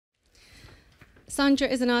Sandra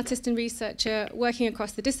is an artist and researcher working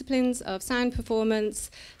across the disciplines of sound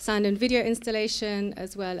performance, sound and video installation,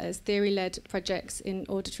 as well as theory-led projects in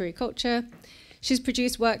auditory culture. She's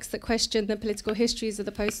produced works that question the political histories of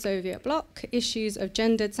the post-Soviet bloc, issues of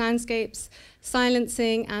gendered soundscapes,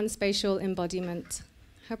 silencing, and spatial embodiment.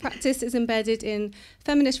 Her practice is embedded in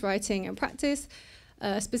feminist writing and practice,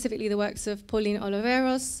 specifically the works of Pauline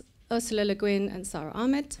Oliveros, Ursula Guin, and Sara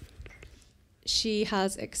Ahmed. She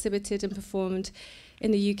has exhibited and performed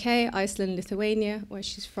in the UK, Iceland, Lithuania, where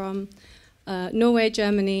she's from, Norway,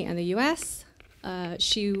 Germany, and the US.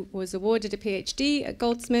 She was awarded a PhD at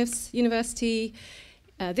Goldsmiths University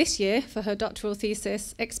this year for her doctoral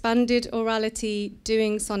thesis, Expanded Aurality,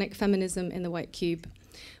 Doing Sonic Feminism in the White Cube,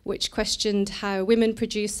 which questioned how women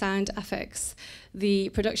produce sound affects the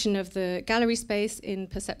production of the gallery space in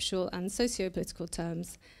perceptual and socio-political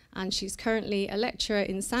terms. And she's currently a lecturer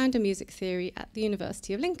in sound and music theory at the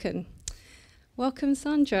University of Lincoln. Welcome,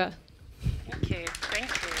 Sandra. Thank you, thank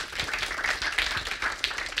you.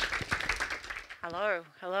 Hello,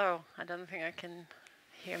 hello. I don't think I can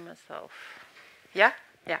hear myself. Yeah?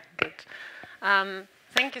 Yeah, good.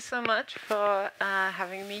 Thank you so much for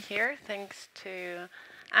having me here. Thanks to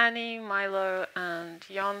Annie, Milo, and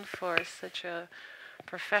Jan for such a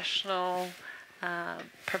professional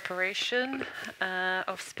preparation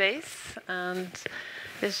of space, and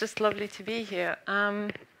it's just lovely to be here.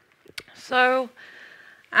 So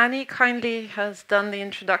Annie kindly has done the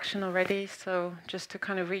introduction already, so just to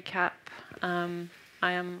kind of recap, I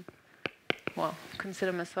am, well,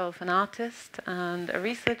 consider myself an artist and a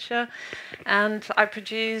researcher, and I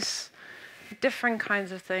produce different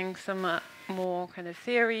kinds of things. Some are more kind of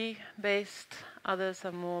theory-based, others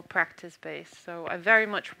are more practice-based. So I very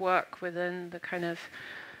much work within the kind of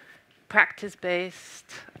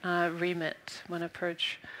practice-based remit when I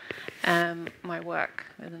approach my work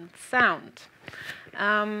within sound.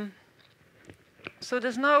 So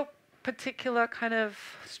there's no particular kind of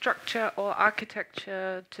structure or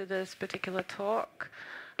architecture to this particular talk.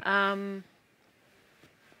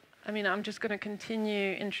 I mean, I'm just going to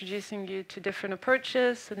continue introducing you to different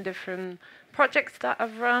approaches and different projects that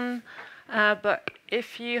I've run. But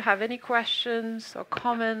if you have any questions or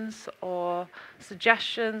comments or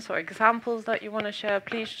suggestions or examples that you want to share,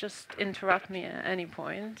 please just interrupt me at any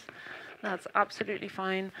point. That's absolutely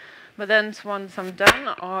fine. But then once I'm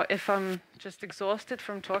done, or if I'm just exhausted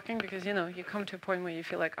from talking, because, you know, you come to a point where you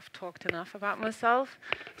feel like I've talked enough about myself,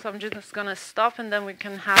 so I'm just going to stop, and then we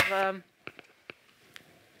can have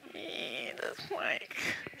this mic.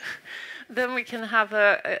 Then we can have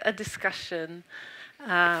a discussion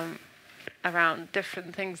around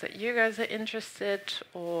different things that you guys are interested,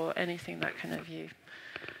 or anything that kind of you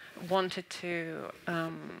wanted to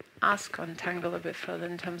ask or untangle a bit further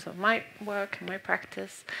in terms of my work and my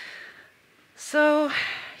practice. So,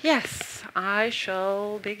 yes, I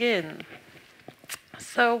shall begin.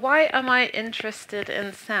 So, why am I interested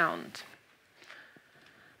in sound?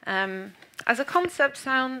 As a concept,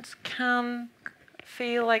 sound can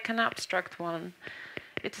feel like an abstract one.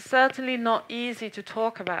 It is certainly not easy to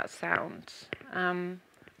talk about sound,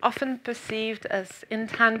 often perceived as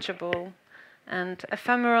intangible and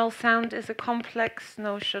ephemeral. Sound is a complex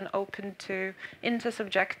notion open to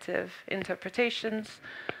intersubjective interpretations,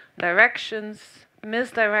 directions,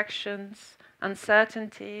 misdirections,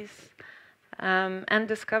 uncertainties, and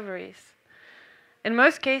discoveries. In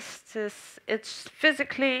most cases, it's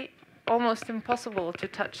physically almost impossible to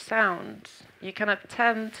touch sound. You can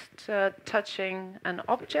attempt touching an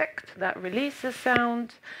object that releases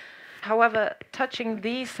sound. However, touching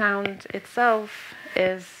the sound itself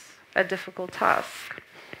is a difficult task.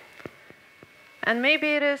 And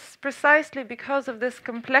maybe it is precisely because of this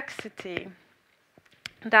complexity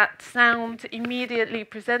that sound immediately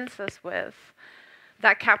presents us with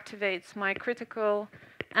that captivates my critical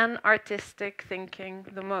and artistic thinking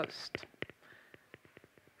the most.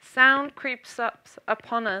 Sound creeps up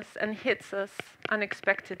upon us and hits us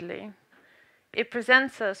unexpectedly. It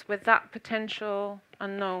presents us with that potential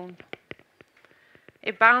unknown.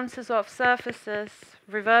 It bounces off surfaces,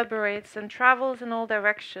 reverberates, and travels in all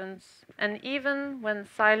directions. And even when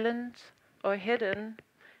silent or hidden,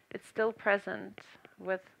 it's still present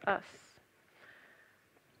with us.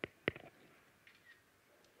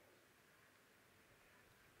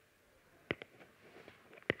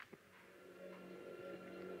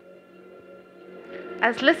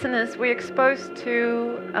 As listeners, we're exposed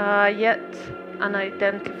to yet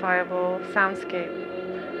unidentifiable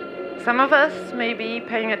soundscape. Some of us may be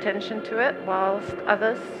paying attention to it, whilst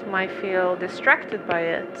others might feel distracted by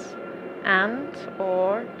it and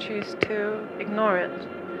or choose to ignore it.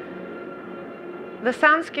 The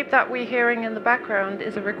soundscape that we're hearing in the background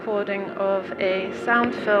is a recording of a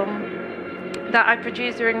sound film that I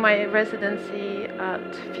produced during my residency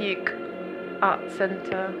at Fuke Art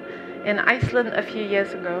Center in Iceland a few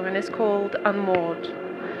years ago, and it's called Unmoored.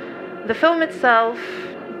 The film itself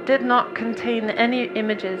did not contain any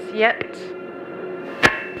images, yet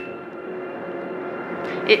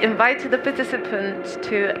it invited the participant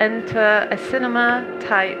to enter a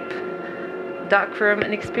cinema-type darkroom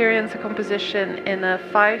and experience a composition in a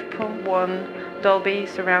 5.1 Dolby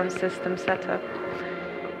surround system setup.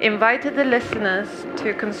 Invited the listeners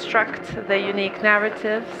to construct their unique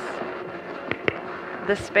narratives,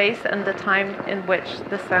 the space and the time in which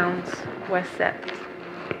the sounds were set.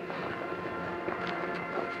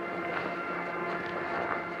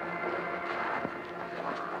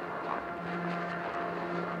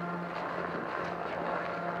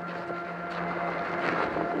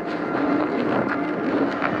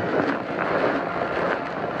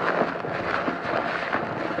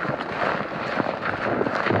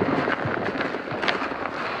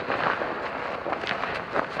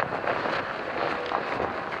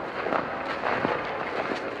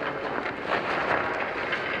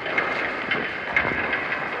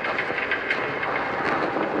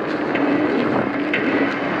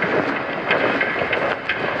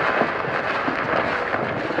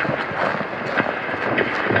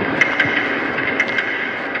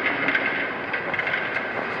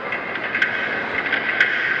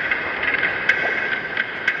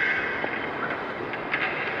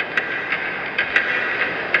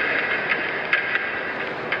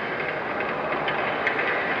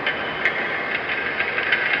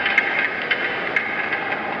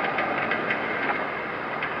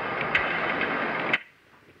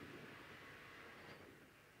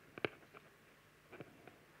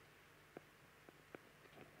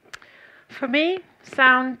 For me,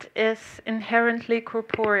 sound is inherently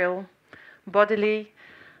corporeal, bodily,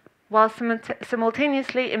 while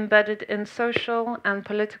simultaneously embedded in social and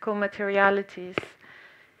political materialities.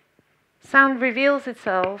 Sound reveals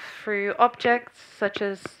itself through objects such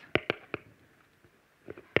as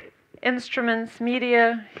instruments,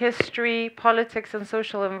 media, history, politics and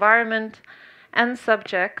social environment, and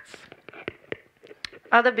subjects,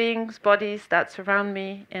 other beings, bodies that surround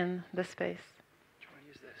me in the space.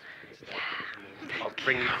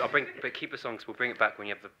 But keep the songs. We'll bring it back when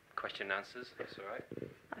you have the question and answers. That's all right.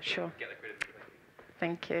 Sure. Get the credit.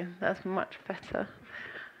 Thank you. That's much better.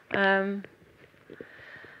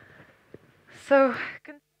 So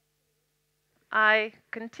I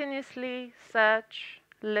continuously search,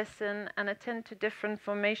 listen, and attend to different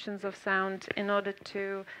formations of sound in order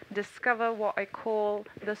to discover what I call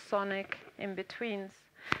the sonic in-betweens.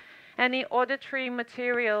 Any auditory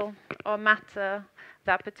material or matter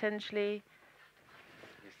that potentially...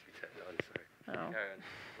 Oh.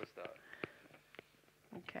 We'll start.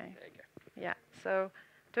 Okay. There you go. Yeah. So,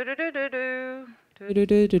 do-do-do-do-do.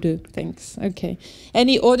 Thanks. Okay.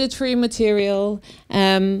 Any auditory material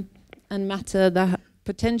and matter that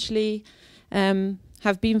potentially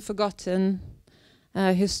have been forgotten,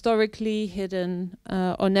 historically hidden,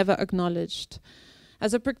 or never acknowledged.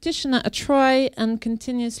 As a practitioner, I try and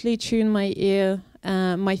continuously tune my ear,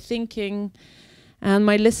 my thinking, and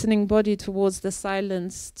my listening body towards the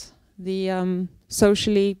silenced, the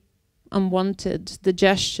socially unwanted, the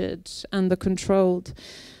gestured, and the controlled.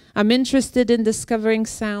 I'm interested in discovering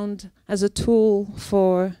sound as a tool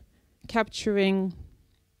for capturing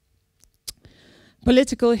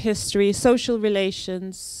political history, social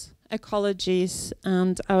relations, ecologies,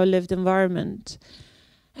 and our lived environment.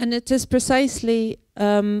 And it is precisely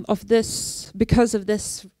because of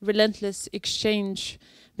this relentless exchange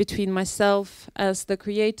between myself as the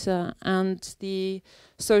creator and the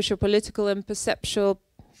socio-political and perceptual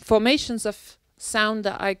formations of sound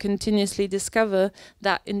that I continuously discover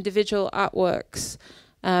that individual artworks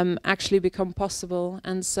actually become possible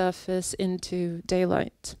and surface into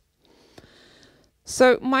daylight.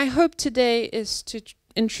 So my hope today is to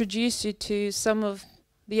introduce you to some of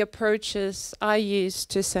the approaches I use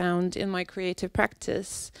to sound in my creative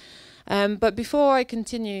practice. But before I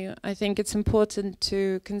continue, I think it's important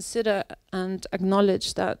to consider and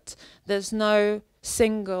acknowledge that there's no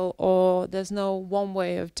single or there's no one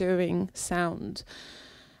way of doing sound.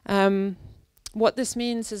 What this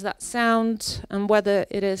means is that sound, and whether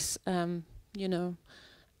it is, you know,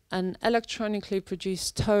 an electronically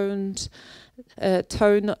produced tone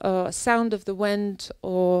or sound of the wind,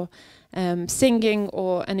 or singing,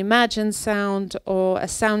 or an imagined sound, or a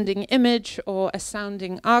sounding image, or a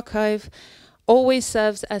sounding archive, always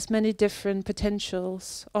serves as many different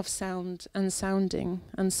potentials of sound and sounding,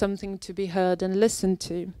 and something to be heard and listened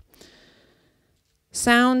to.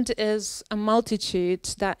 Sound is a multitude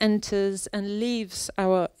that enters and leaves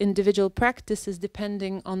our individual practices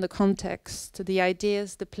depending on the context, the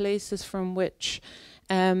ideas, the places from which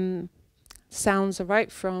sounds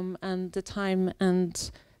arrive from, and the time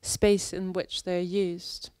and space in which they're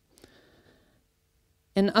used.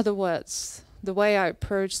 In other words, the way I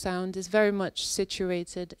approach sound is very much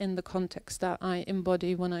situated in the context that I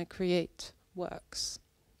embody when I create works.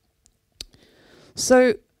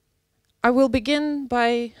 So I will begin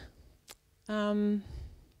by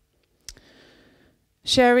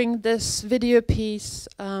sharing this video piece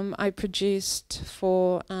I produced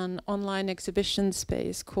for an online exhibition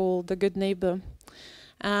space called The Good Neighbor.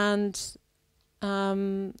 And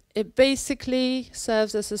it basically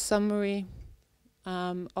serves as a summary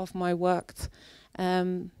of my work,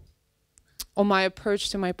 or my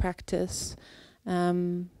approach to my practice,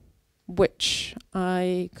 which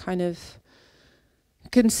I kind of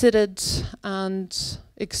considered and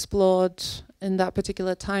explored in that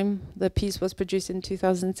particular time. The piece was produced in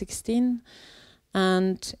 2016.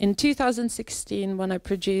 And in 2016, when I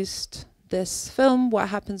produced this film, What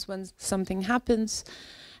Happens When Something Happens,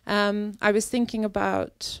 I was thinking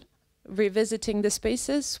about revisiting the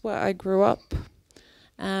spaces where I grew up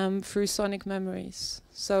through sonic memories.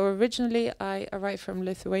 So originally I arrived from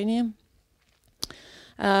Lithuania.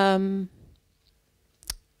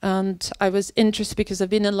 And I was interested because I've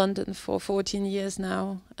been in London for 14 years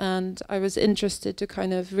now, and I was interested to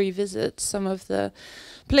kind of revisit some of the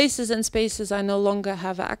places and spaces I no longer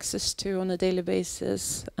have access to on a daily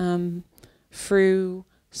basis through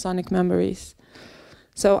sonic memories.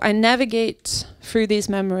 So I navigate through these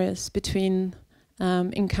memories between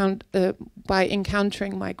by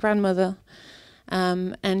encountering my grandmother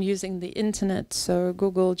and using the internet, so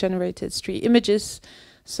Google generated street images.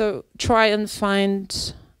 So try and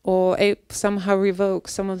find or somehow revoke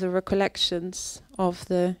some of the recollections of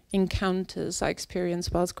the encounters I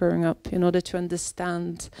experienced whilst growing up in order to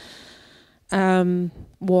understand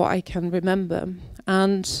what I can remember.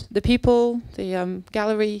 And the people, the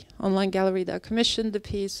gallery, online gallery that commissioned the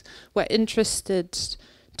piece, were interested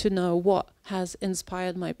to know what has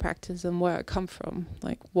inspired my practice and where I come from,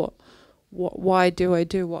 like why do I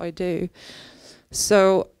do what I do.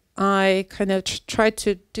 So I kind of tried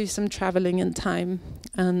to do some traveling in time,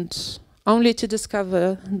 and only to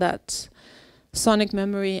discover that sonic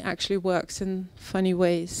memory actually works in funny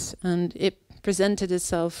ways, and it presented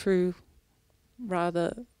itself through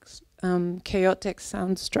rather chaotic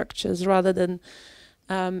sound structures rather than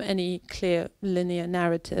any clear linear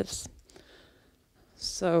narratives.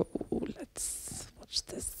 So let's watch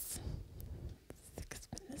this.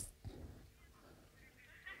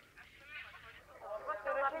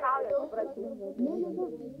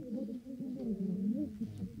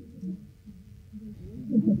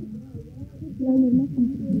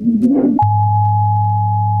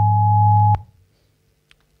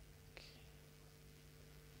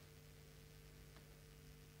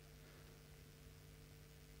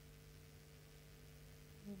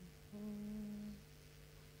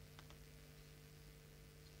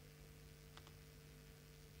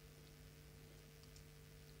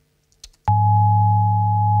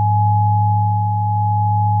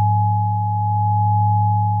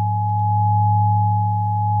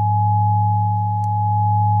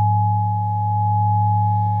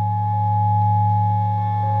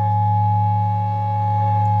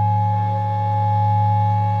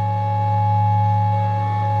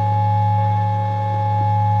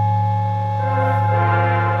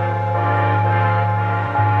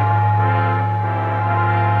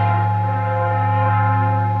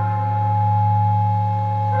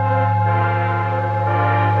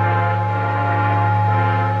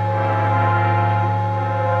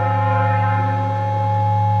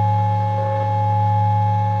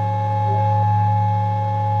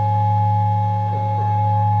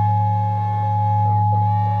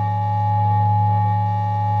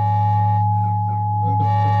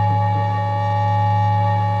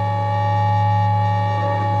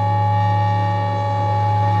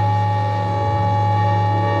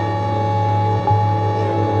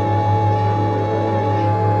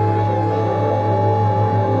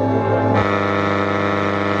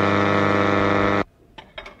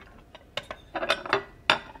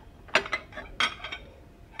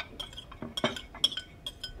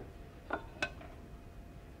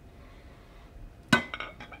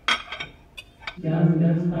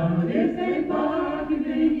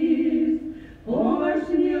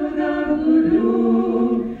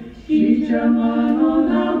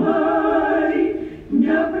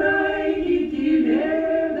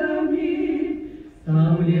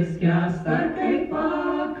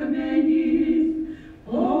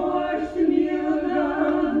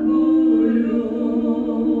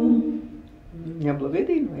 neblogai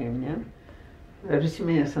dainuojam, ne? Ar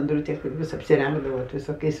įsiminė Sandrutė, kaip jūs apsirengdavot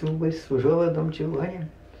visokiais rūbais, su užuolaidom, čigonėm,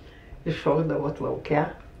 iššokdavot lauke,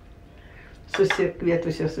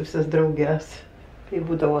 susikvietusios visas drauges, tai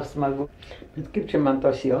būdavo smagu. Bet kaip čia man to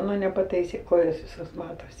sijono nepataisė, kojas visos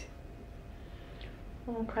matosi.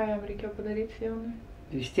 O ką jam reikėjo padaryti sijonui?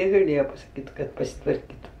 Vis tiek galėjo pasakyti, kad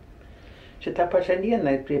pasitvarkytų. Šitą pačią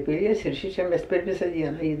dieną ir prie pilies ir šičia mes per visą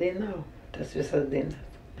dieną įdainau, tas visas dainas.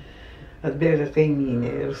 Atbėga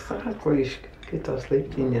kaimynė ir sako iš kitos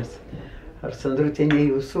laiptinės, ar Sandrutė ne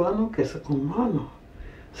jūsų anūkė? Sakau, mano.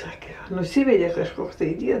 Sakė, nusivedė kažkoks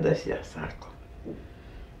tai dėdas ją, sako.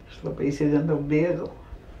 Aš labai įsigandau, bėgau.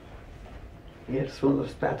 Ir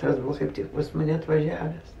sūnus Petras buvo kaip tik pas mane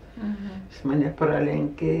atvažiavęs. Jis mane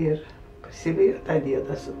pralenkė ir pasivijo tą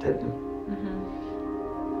dėdą su tavim.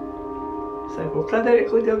 Sako, ką darai,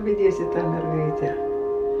 kodėl bėdėsi tą mergaitę?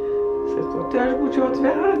 Sakau, tai aš būčiau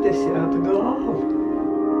atvedęs ją atgal.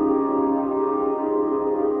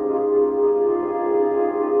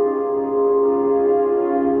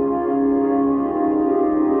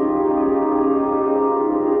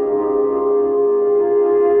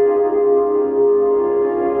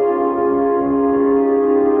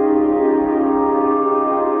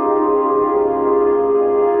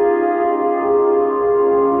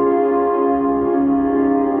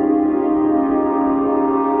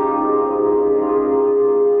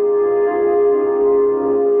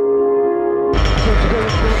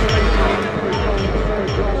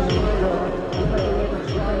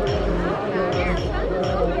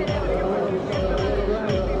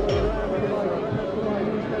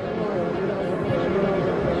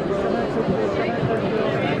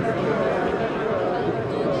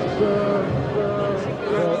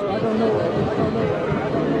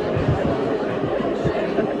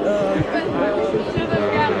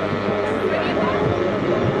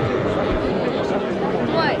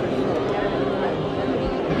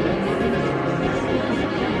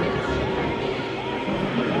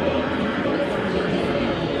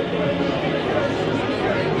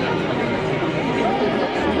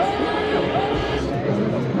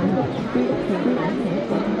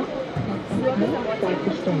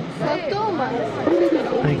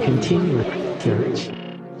 I continue research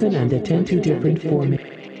and attend to different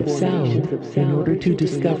formats of sound in order to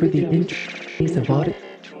discover the intricacies of auditory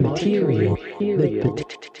material that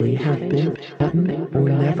potentially have been forgotten or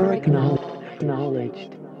never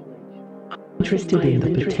acknowledged. I'm interested in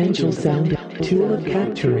the potential sound tool of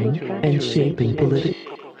capturing and shaping political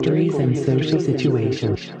histories and social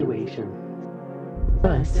situations.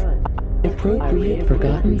 Thus, appropriate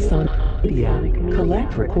forgotten sonic media,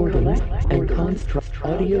 collect recordings, and construct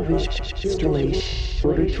audiovisual installations in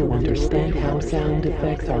order to understand how sound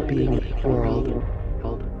effects are being in the world.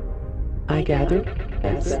 I gather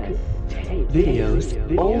videos,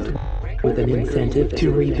 old with an incentive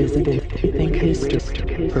to revisit and rethink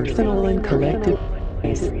history, personal and collective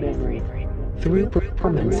ways. Through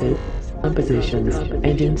performances, compositions,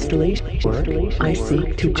 and installation work, I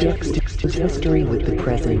seek to juxtapose history with the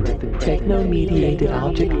present, techno-mediated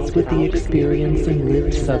objects with the experiencing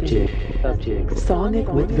lived subject, sonic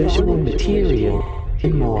with visual material,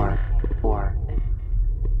 and more.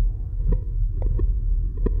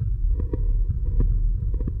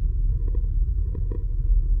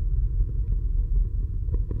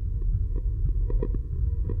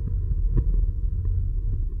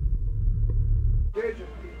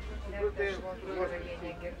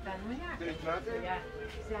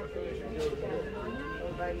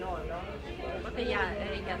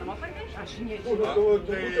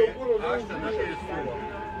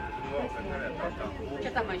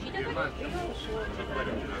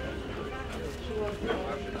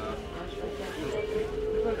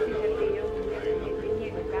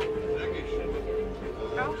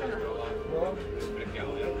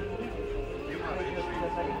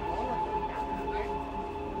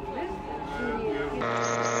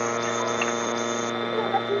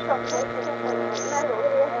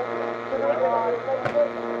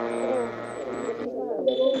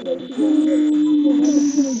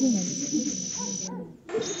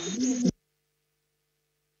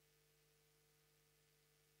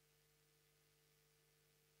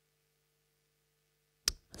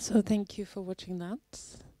 So thank you for watching that.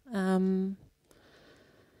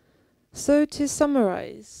 So to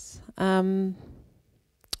summarize,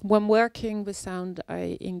 when working with sound,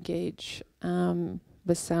 I engage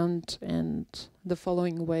with sound in the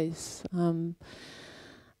following ways.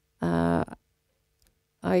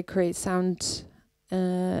 I create sound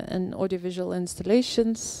in audiovisual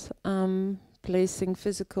installations, placing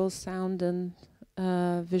physical sound in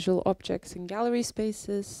visual objects in gallery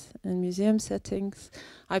spaces and museum settings.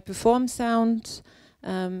 I perform sound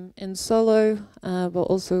in solo, but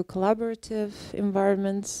also collaborative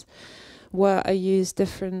environments where I use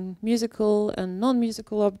different musical and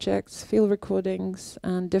non-musical objects, field recordings,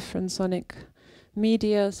 and different sonic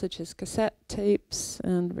media such as cassette tapes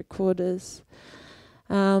and recorders.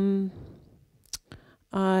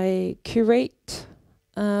 I curate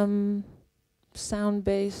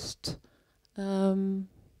sound-based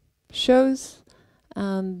shows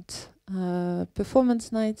and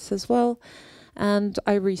performance nights as well, and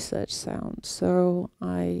I research sound. So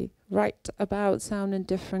I write about sound in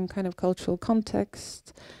different kind of cultural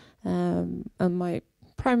contexts, and my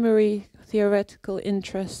primary theoretical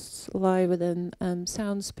interests lie within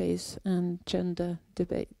sound space and gender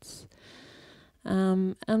debates.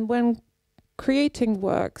 And when creating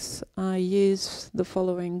works, I use the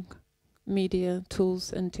following media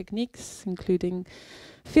tools and techniques, including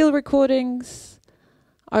field recordings.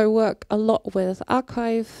 I work a lot with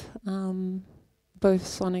archive, both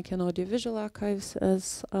sonic and audiovisual archives,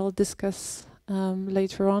 as I'll discuss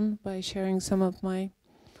later on by sharing some of my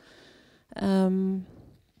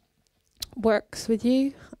works with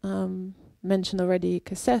you. Mentioned already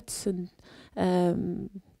cassettes and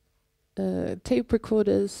tape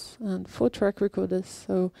recorders and 4-track recorders,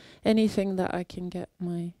 so anything that I can get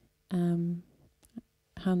my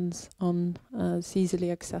hands on is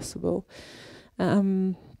easily accessible.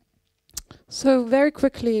 So very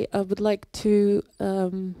quickly I would like to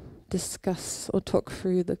discuss or talk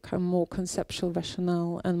through the kind of more conceptual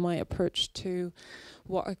rationale and my approach to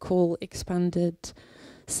what I call expanded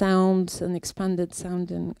sounds and expanded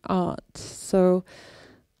sound in art. So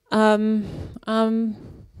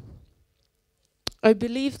I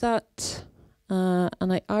believe that,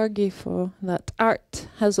 and I argue for, that art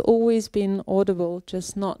has always been audible,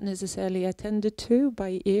 just not necessarily attended to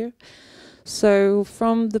by ear. So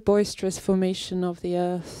from the boisterous formation of the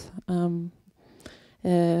earth,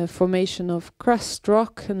 formation of crust,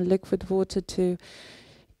 rock and liquid water, to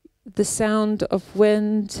the sound of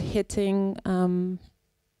wind hitting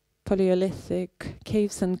Paleolithic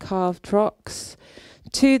caves and carved rocks,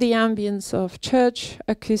 to the ambience of church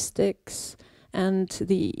acoustics and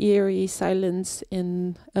the eerie silence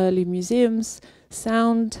in early museums,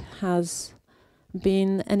 sound has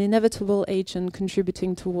been an inevitable agent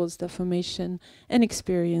contributing towards the formation and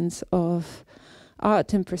experience of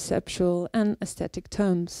art in perceptual and aesthetic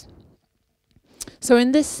terms. So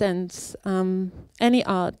in this sense, any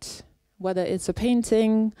art, whether it's a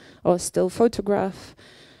painting or a still photograph,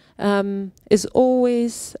 is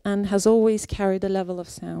always and has always carried a level of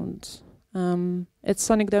sound. Its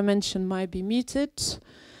sonic dimension might be muted,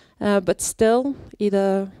 but still,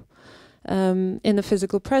 either in the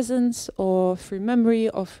physical presence or through memory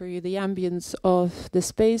or through the ambience of the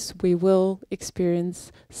space, we will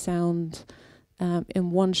experience sound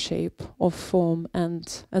in one shape or form,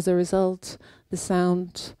 and as a result, the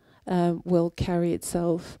sound will carry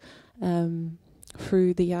itself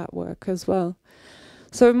through the artwork as well.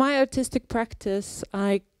 So in my artistic practice,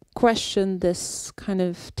 I question this kind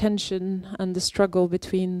of tension and the struggle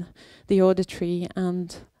between the auditory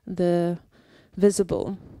and the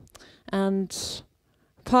visible. And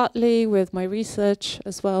partly with my research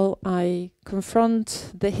as well, I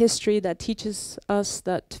confront the history that teaches us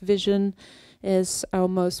that vision is our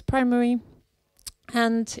most primary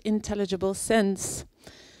and intelligible sense.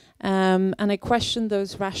 And I question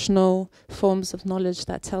those rational forms of knowledge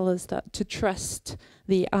that tell us that to trust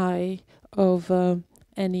the eye over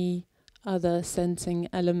any other sensing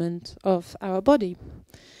element of our body.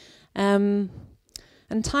 And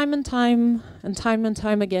time again,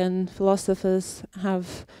 philosophers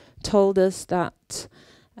have told us that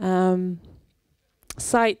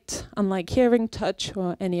sight, unlike hearing, touch,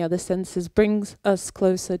 or any other senses, brings us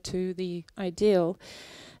closer to the ideal.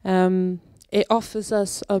 It offers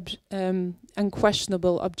us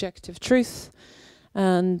unquestionable objective truth,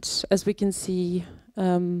 and as we can see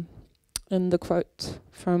in the quote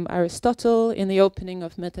from Aristotle in the opening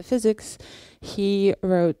of Metaphysics, he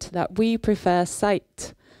wrote that we prefer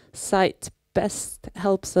sight. Sight best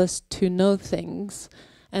helps us to know things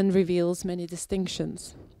and reveals many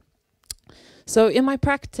distinctions. So in my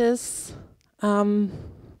practice,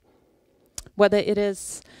 whether it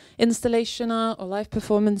is installation art or live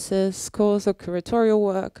performances, scores or curatorial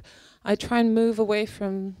work, I try and move away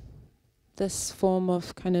from this form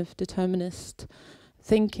of kind of determinist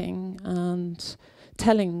thinking and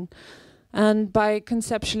telling, and by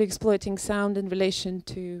conceptually exploiting sound in relation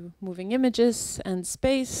to moving images and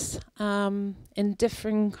space in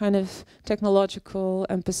different kind of technological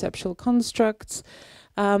and perceptual constructs,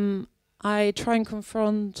 I try and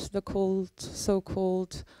confront the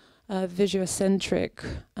so-called visuocentric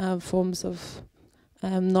forms of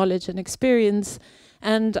knowledge and experience,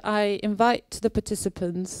 and I invite the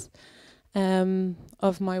participants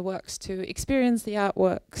of my works to experience the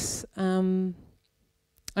artworks and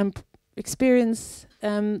experience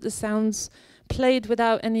the sounds played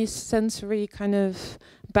without any sensory kind of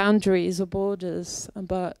boundaries or borders,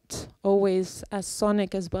 but always as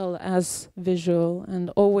sonic as well as visual, and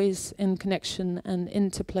always in connection and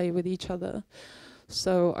interplay with each other.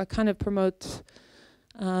 So I kind of promote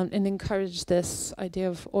and encourage this idea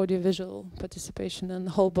of audiovisual participation and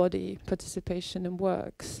whole body participation in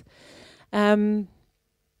works. And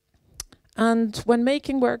when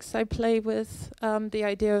making works, I play with the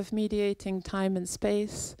idea of mediating time and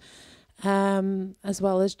space, as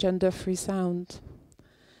well as gender-free sound.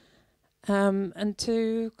 And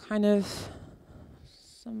to kind of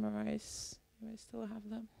summarize, do I still have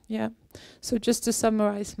them? Yeah. So just to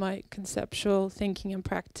summarize my conceptual thinking and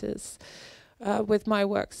practice, with my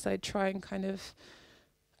works, I try and kind of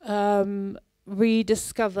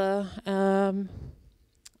rediscover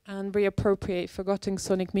and reappropriate forgotten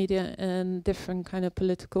sonic media in different kind of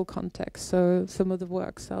political contexts. So some of the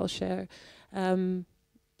works I'll share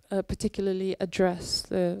particularly address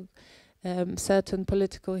the certain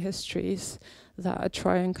political histories that I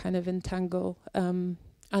try and kind of unentangle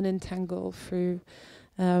through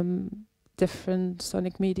different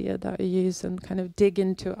sonic media that I use, and kind of dig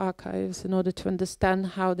into archives in order to understand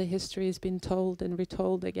how the history has been told and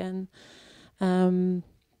retold again.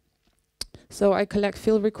 So I collect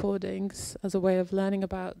field recordings as a way of learning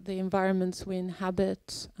about the environments we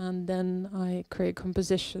inhabit, and then I create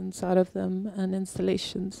compositions out of them and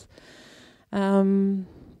installations.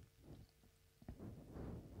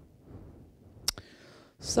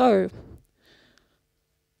 So,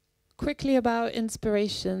 quickly about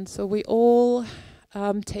inspiration. So we all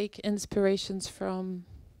take inspirations from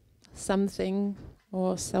something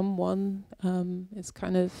or someone. It's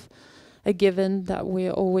kind of a given that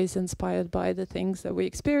we're always inspired by the things that we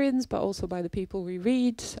experience, but also by the people we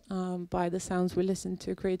read, by the sounds we listen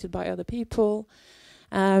to created by other people.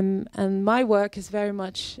 And my work is very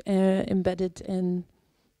much embedded in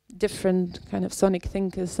different kind of sonic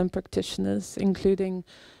thinkers and practitioners, including,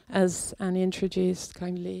 as Annie introduced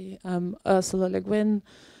kindly, Ursula Le Guin,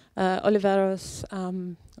 Oliveros,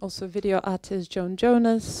 also video artist Joan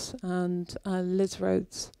Jonas, and Liz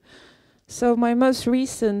Rhodes. So my most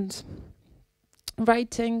recent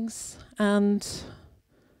writings and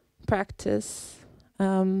practice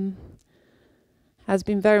has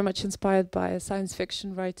been very much inspired by a science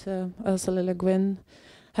fiction writer, Ursula Le Guin,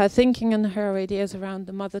 her thinking and her ideas around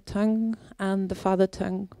the mother tongue and the father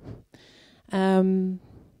tongue. And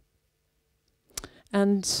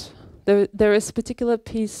there is a particular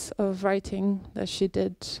piece of writing that she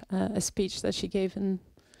did, a speech that she gave in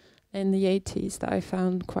the 80s that I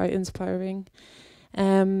found quite inspiring,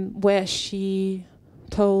 where she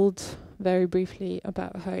told very briefly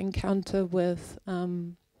about her encounter with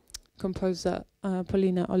composer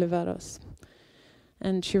Pauline Oliveros.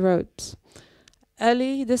 And she wrote,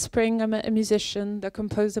 "Early this spring I met a musician, the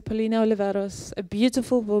composer Pauline Oliveros, a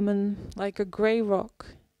beautiful woman like a grey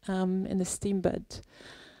rock in a steambed.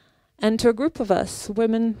 And to a group of us,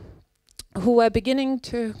 women who were beginning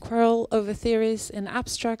to quarrel over theories in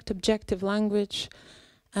abstract, objective language,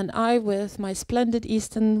 and I, with my splendid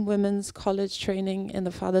Eastern women's college training in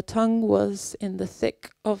the father tongue, was in the thick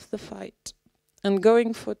of the fight and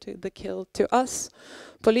going for the kill. To us,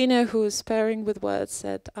 Pauline, who was sparing with words,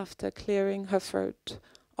 said, after clearing her throat,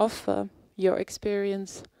 'Offer your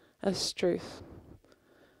experience as truth.'"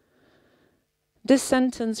 This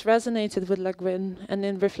sentence resonated with Le Guin, and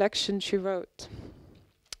in reflection she wrote,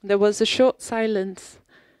 "There was a short silence,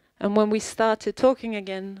 and when we started talking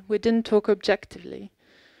again, we didn't talk objectively.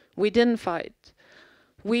 We didn't fight.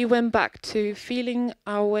 We went back to feeling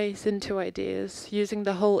our ways into ideas, using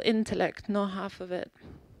the whole intellect, not half of it.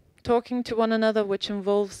 Talking to one another, which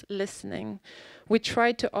involves listening. We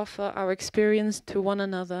tried to offer our experience to one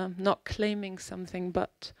another, not claiming something,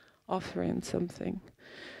 but offering something."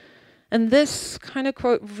 And this kind of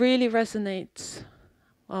quote really resonates.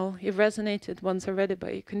 Well, it resonated once I read it,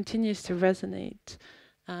 but it continues to resonate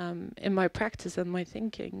in my practice and my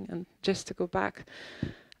thinking. And just to go back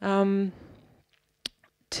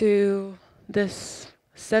to this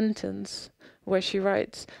sentence where she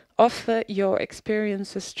writes, "Offer your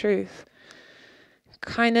experience as truth,"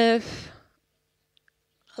 kind of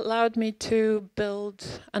allowed me to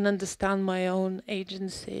build and understand my own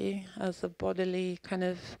agency as a bodily kind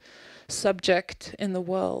of subject in the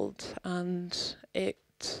world, and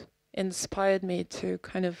it inspired me to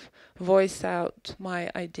kind of voice out my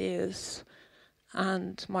ideas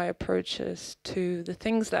and my approaches to the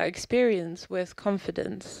things that I experience with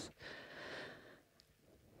confidence.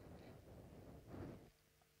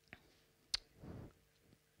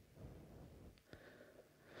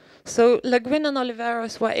 So Guin and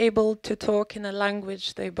Oliveros were able to talk in a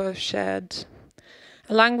language they both shared,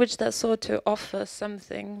 a language that sought to offer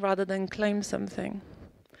something rather than claim something.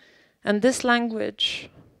 And this language,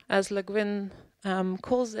 as Guin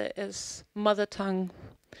calls it, is mother tongue.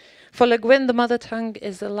 For Guin, the mother tongue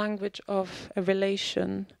is the language of a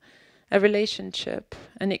relation, a relationship.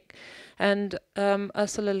 And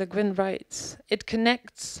Ursula Guin writes, it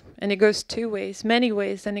connects, and it goes two ways, many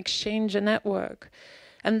ways, and exchange a network.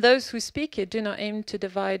 And those who speak it do not aim to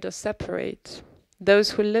divide or separate.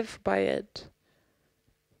 Those who live by it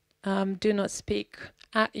do not speak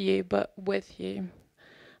at you, but with you.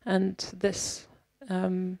 And this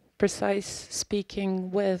precise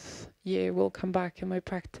speaking with you will come back in my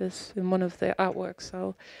practice in one of the artworks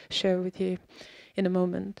I'll share with you in a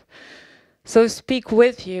moment. So speak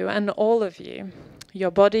with you and all of you,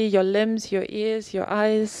 your body, your limbs, your ears, your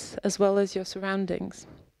eyes, as well as your surroundings.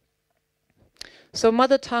 So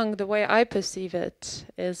mother tongue, the way I perceive it,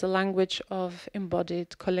 is a language of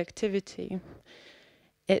embodied collectivity.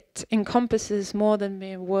 It encompasses more than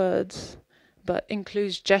mere words, but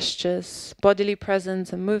includes gestures, bodily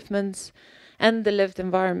presence and movements, and the lived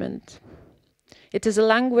environment. It is a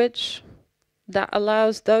language that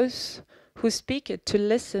allows those who speak it to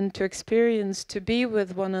listen, to experience, to be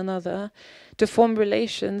with one another, to form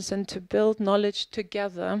relations and to build knowledge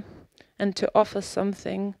together, and to offer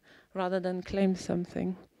something rather than claim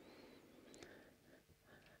something.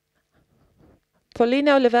 Pauline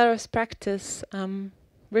Oliveros' practice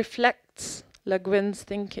reflects Guin's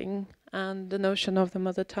thinking and the notion of the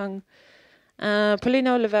mother tongue. Pauline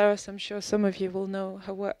Oliveros, I'm sure some of you will know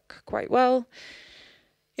her work quite well,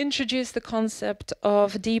 introduced the concept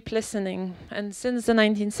of deep listening. And since the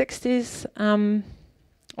 1960s,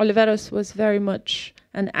 Oliveros was very much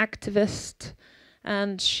an activist,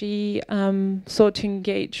 and she sought to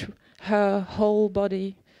engage her whole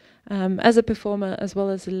body as a performer as well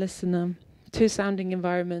as a listener to sounding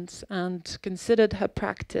environments, and considered her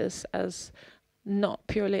practice as not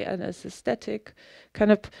purely an aesthetic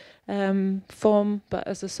kind of form, but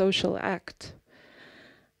as a social act.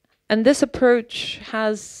 And this approach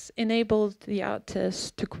has enabled the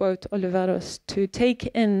artist, to quote Oliveros, to take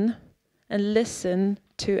in and listen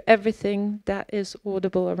to everything that is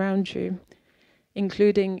audible around you,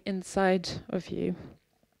 including inside of you.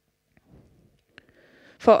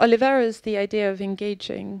 For Oliveros, the idea of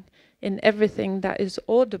engaging in everything that is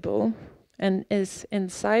audible and is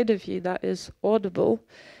inside of you that is audible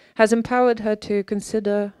has empowered her to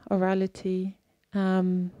consider aurality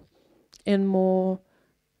in more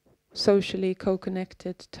socially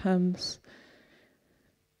co-connected terms.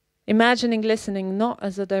 Imagining listening not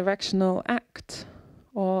as a directional act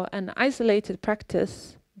or an isolated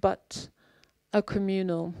practice, but a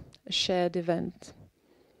communal, a shared event.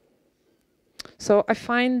 So I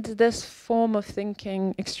find this form of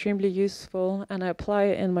thinking extremely useful, and I apply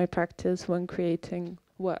it in my practice when creating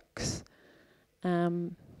works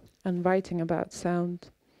and writing about sound.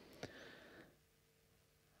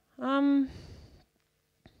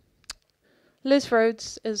 Liz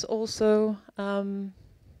Rhodes is also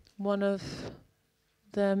one of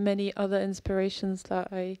the many other inspirations that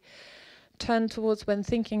I turn towards when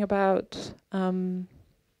thinking about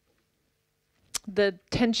the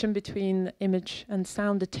tension between image and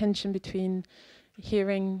sound, the tension between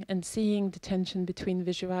hearing and seeing, the tension between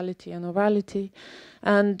visuality and aurality.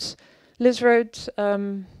 And Liz Rhodes,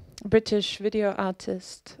 British video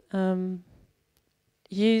artist,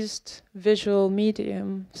 used visual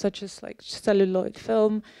medium such as like celluloid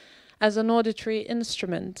film as an auditory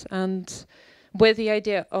instrument, and with the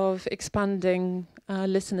idea of expanding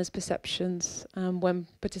listeners' perceptions when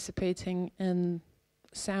participating in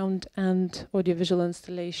sound and audiovisual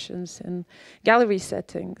installations in gallery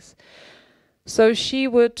settings. So she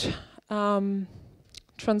would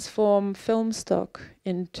transform film stock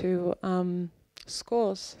into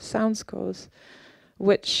scores, sound scores,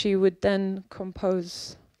 which she would then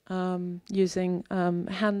compose using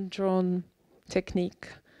hand-drawn technique,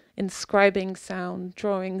 inscribing sound,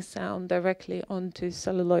 drawing sound directly onto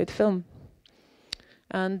celluloid film.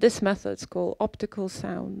 And this method's called optical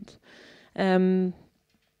sound.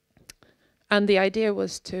 And the idea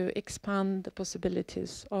was to expand the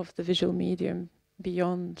possibilities of the visual medium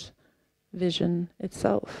beyond vision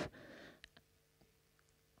itself.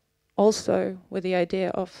 Also with the idea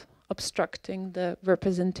of obstructing the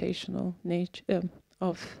representational nature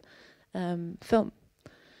of film.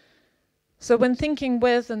 So when thinking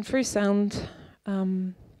with and through sound,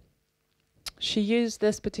 she used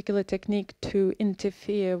this particular technique to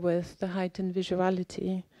interfere with the heightened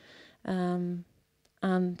visuality and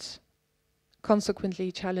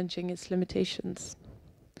consequently challenging its limitations.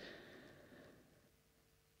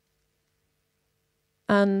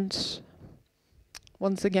 And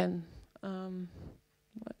once again,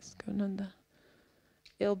 what's going on there?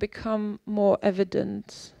 It'll become more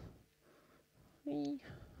evident.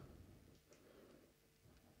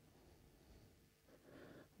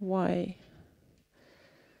 Why?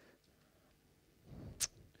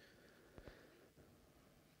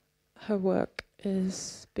 Her work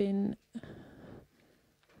has been,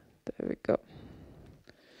 there we go.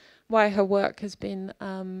 Why her work has been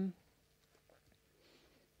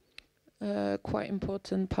quite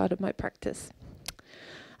important part of my practice.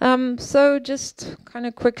 So just kind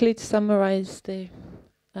of quickly to summarize the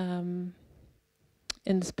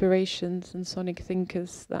inspirations and sonic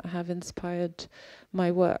thinkers that have inspired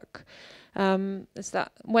my work, is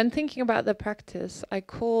that when thinking about the practice, I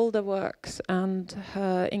call the works and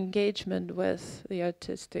her engagement with the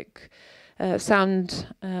artistic sound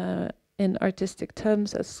in artistic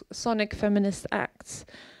terms as sonic feminist acts.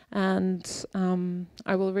 And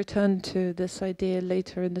I will return to this idea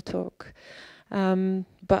later in the talk.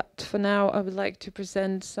 But for now, I would like to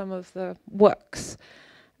present some of the works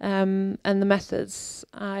and the methods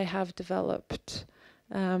I have developed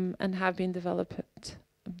and have been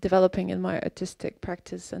developing in my artistic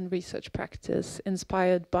practice and research practice,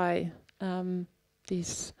 inspired by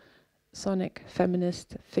these sonic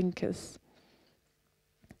feminist thinkers.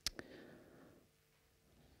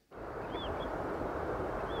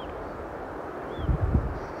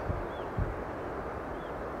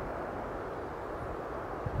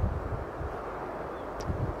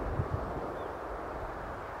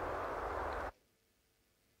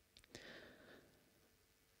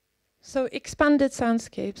 So Expanded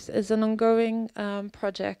Soundscapes is an ongoing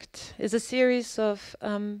project, is a series of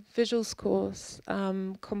visual scores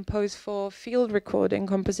composed for field recording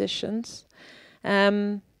compositions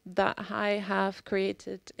that I have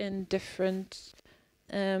created in different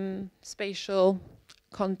spatial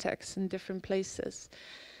contexts in different places.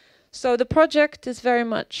 So the project is very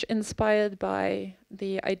much inspired by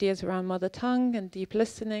the ideas around mother tongue and deep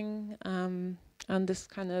listening and this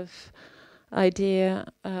kind of idea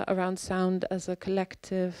around sound as a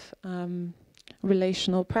collective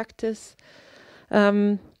relational practice.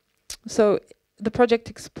 So the project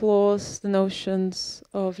explores the notions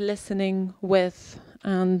of listening with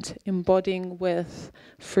and embodying with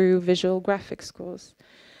through visual graphic scores.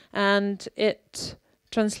 And it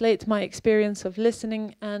translates my experience of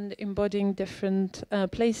listening and embodying different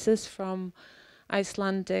places, from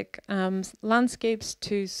Icelandic landscapes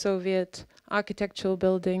to Soviet architectural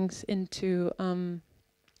buildings, into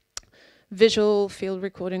visual field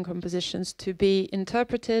recording compositions to be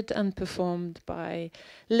interpreted and performed by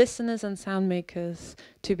listeners and sound makers,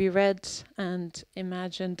 to be read and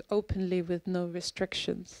imagined openly with no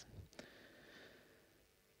restrictions.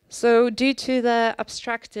 So due to their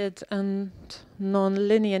abstracted and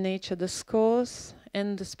non-linear nature, the scores,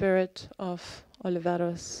 in the spirit of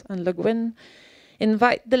Oliveros and Guin,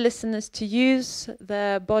 invite the listeners to use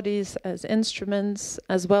their bodies as instruments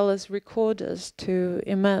as well as recorders to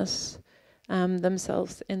immerse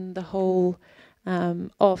themselves in the whole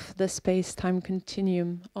of the space-time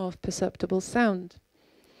continuum of perceptible sound,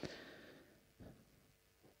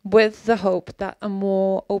 with the hope that a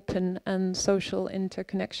more open and social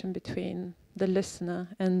interconnection between the listener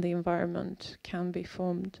and the environment can be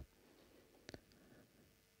formed.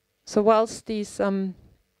 So whilst these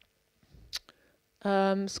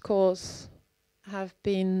scores have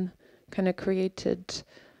been kind of created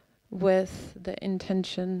with the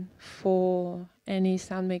intention for any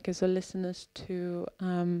sound makers or listeners to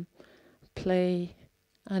play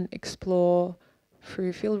and explore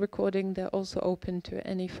through field recording, they're also open to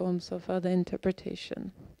any forms of other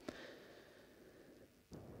interpretation.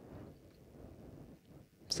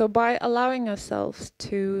 So by allowing ourselves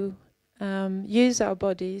to use our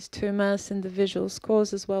bodies to immerse in the visual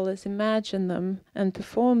scores as well as imagine them and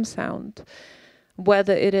perform sound,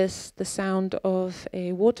 whether it is the sound of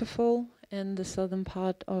a waterfall in the southern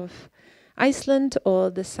part of Iceland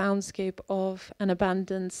or the soundscape of an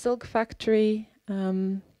abandoned silk factory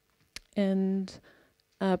and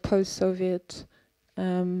post-Soviet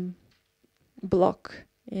bloc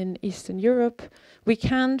in Eastern Europe, we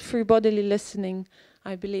can, through bodily listening,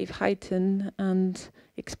 I believe, heighten and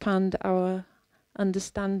expand our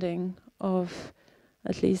understanding of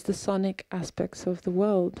at least the sonic aspects of the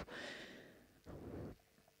world.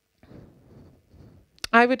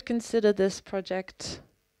 I would consider this project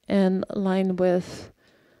in line with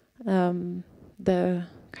the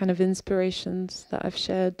kind of inspirations that I've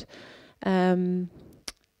shared, a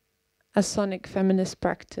sonic feminist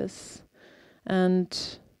practice,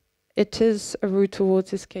 and it is a route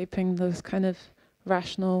towards escaping those kind of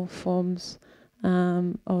rational forms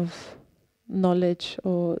of knowledge,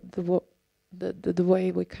 or the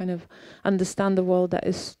way we kind of understand the world that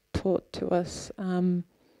is taught to us.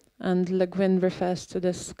 And Guin refers to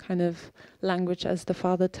this kind of language as the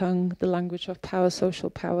father tongue, the language of power,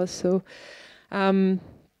 social power. So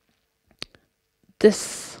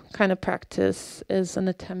this kind of practice is an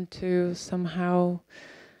attempt to somehow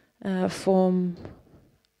form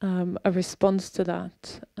a response to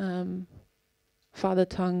that father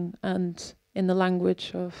tongue, and in the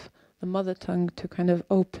language of the mother tongue to kind of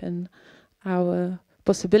open our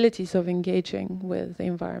possibilities of engaging with the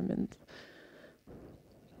environment.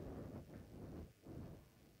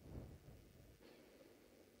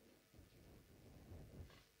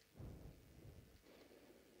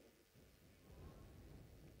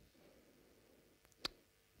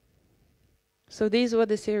 So these were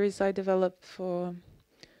the series I developed for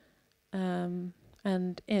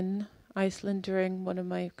and in Iceland during one of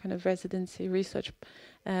my kind of residency research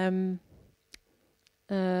times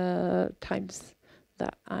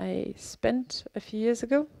that I spent a few years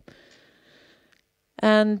ago.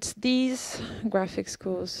 And these graphic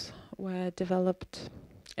schools were developed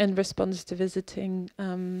in response to visiting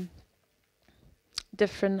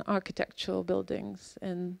different architectural buildings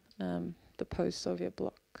in the post-Soviet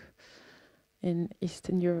bloc in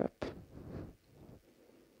Eastern Europe.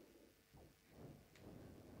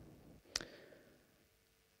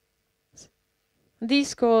 These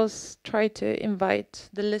scores try to invite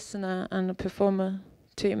the listener and the performer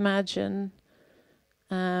to imagine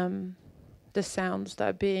the sounds that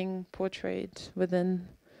are being portrayed within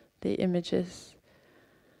the images,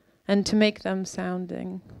 and to make them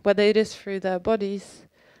sounding, whether it is through their bodies,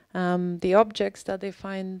 the objects that they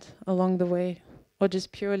find along the way, or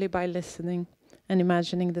just purely by listening and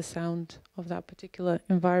imagining the sound of that particular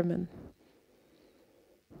environment.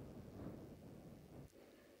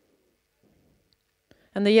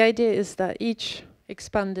 And the idea is that each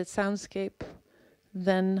expanded soundscape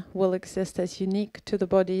then will exist as unique to the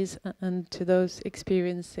bodies and to those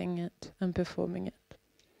experiencing it and performing it.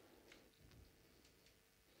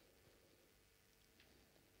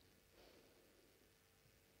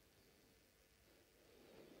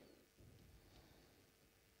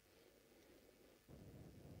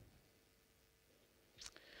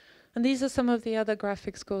 And these are some of the other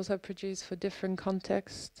graphic scores I've produced for different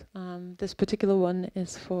contexts. This particular one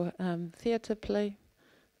is for theatre play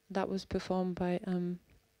that was performed by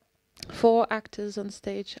 4 actors on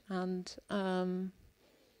stage and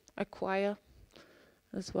a choir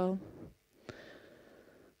as well.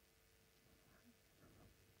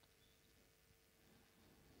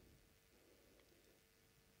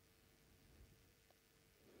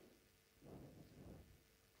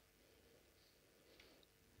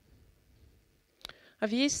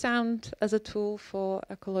 I've used sound as a tool for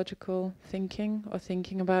ecological thinking or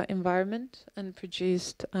thinking about environment, and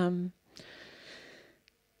produced an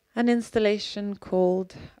installation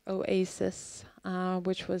called Oasis,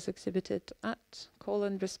 which was exhibited at Call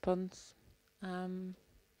and Response in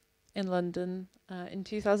London in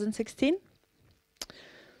 2016.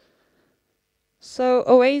 So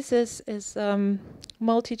Oasis is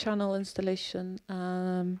multi-channel installation,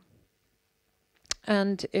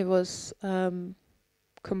 and it was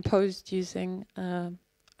composed using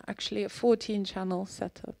actually a 14-channel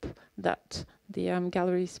setup that the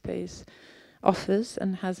gallery space offers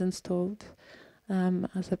and has installed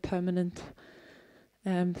as a permanent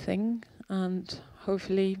thing. And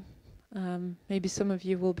hopefully maybe some of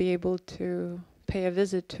you will be able to pay a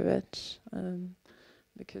visit to it,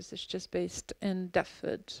 because it's just based in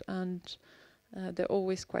Deptford, and they're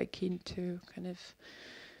always quite keen to kind of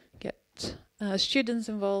get students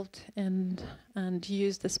involved and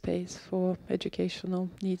use the space for educational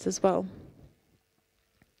needs as well.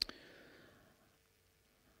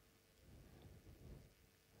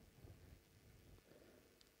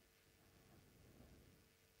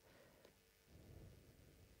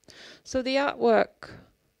 So the artwork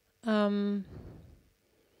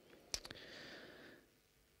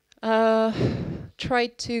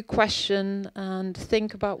tried to question and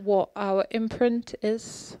think about what our imprint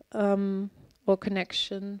is, or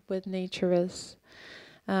connection with nature is.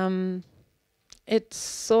 It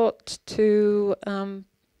sought to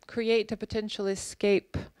create a potential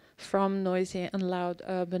escape from noisy and loud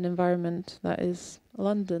urban environment that is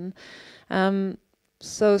London,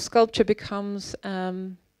 So sculpture becomes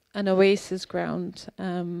an oasis ground,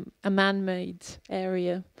 a man-made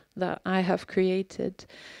area that I have created,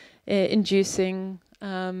 inducing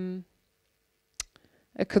a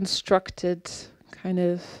constructed kind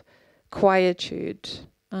of quietude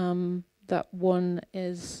that one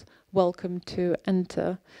is welcome to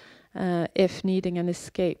enter if needing an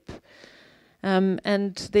escape.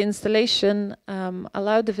 And the installation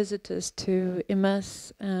allowed the visitors to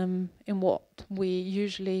immerse in what we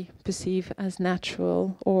usually perceive as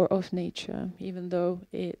natural or of nature, even though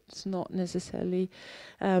it's not necessarily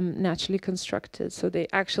naturally constructed. So the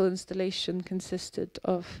actual installation consisted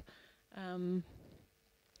of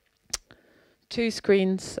 2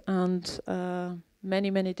 screens and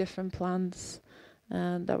many different plans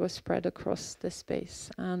that were spread across the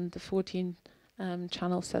space, and the 14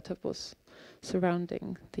 channel setup was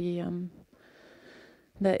surrounding the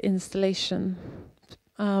installation.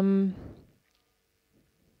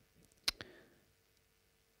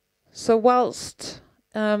 So whilst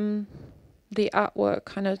the artwork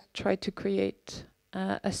kind of tried to create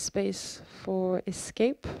a space for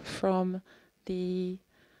escape from the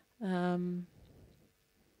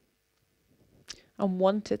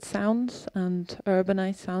unwanted sounds and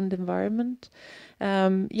urbanized sound environment,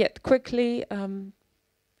 yet quickly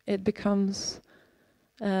it becomes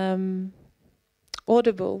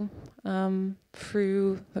audible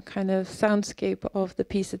through the kind of soundscape of the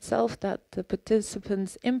piece itself that the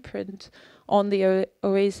participants imprint on the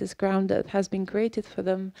oasis ground that has been created for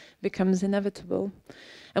them becomes inevitable.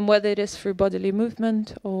 And whether it is through bodily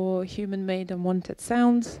movement or human-made unwanted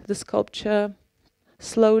sounds, the sculpture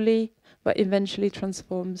slowly but eventually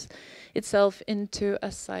transforms itself into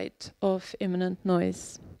a site of imminent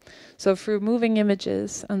noise. So through moving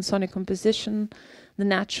images and sonic composition, the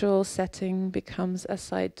natural setting becomes a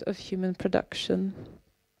site of human production.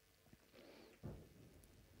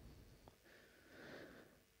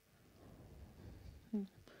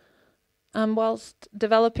 And whilst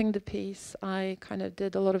developing the piece, I kind of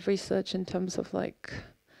did a lot of research in terms of like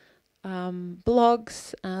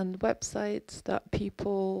blogs and websites that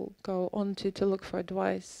people go onto to look for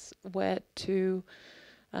advice, where to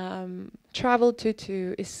travel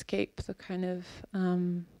to escape the kind of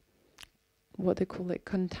what they call like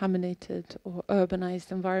contaminated or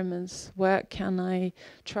urbanized environments. Where can I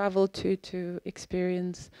travel to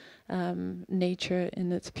experience nature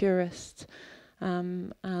in its purest,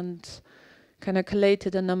 and kind of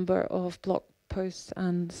collated a number of blog posts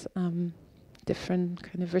and different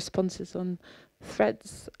kind of responses on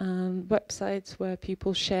threads and websites where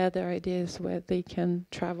people share their ideas where they can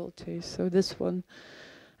travel to. So this one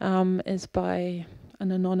is by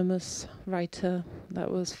an anonymous writer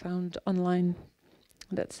that was found online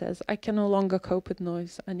that says, "I can no longer cope with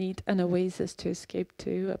noise. I need an oasis to escape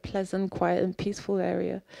to, a pleasant, quiet and peaceful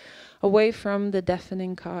area, away from the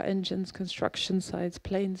deafening car engines, construction sites,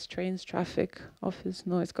 planes, trains, traffic, office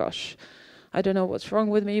noise. Gosh, I don't know what's wrong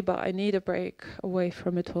with me, but I need a break away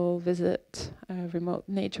from it all, visit a remote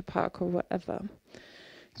nature park or whatever.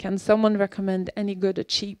 Can someone recommend any good or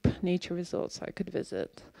cheap nature resorts I could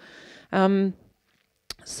visit?"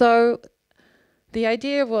 So the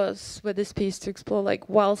idea was with this piece to explore, like,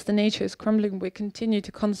 whilst the nature is crumbling, we continue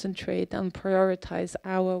to concentrate and prioritize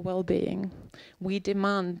our well-being. We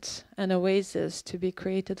demand an oasis to be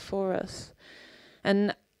created for us.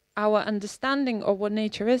 And our understanding of what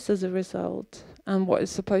nature is as a result, and what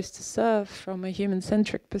it's supposed to serve from a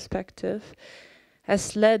human-centric perspective,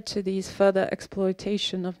 has led to these further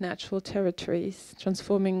exploitation of natural territories,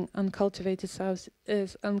 transforming uncultivated sites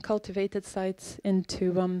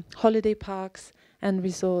into holiday parks and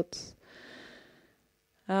resorts.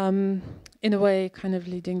 In a way, kind of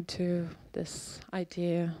leading to this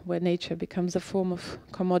idea where nature becomes a form of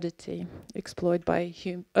commodity, exploited by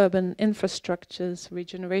urban infrastructures,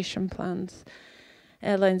 regeneration plans,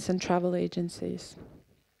 airlines and travel agencies.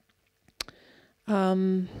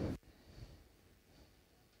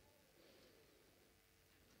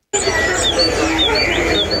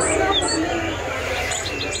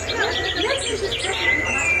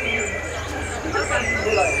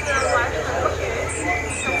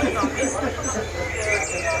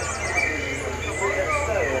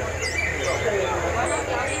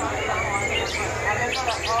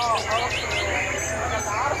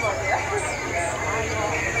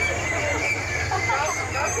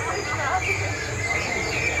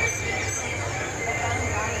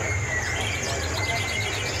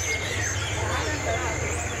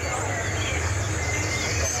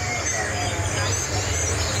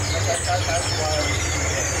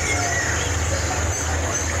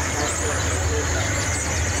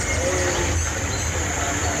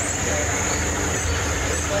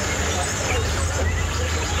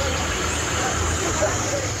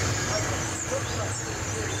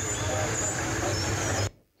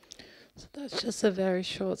 just a very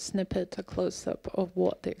short snippet, a close-up of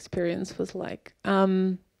what the experience was like.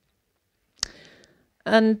 And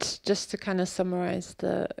just to kind of summarize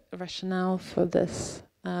the rationale for this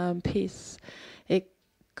piece, it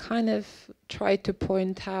kind of tried to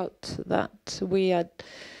point out that we are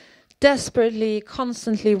desperately,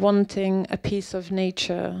 constantly wanting a piece of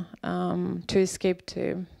nature to escape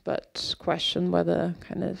to, but question whether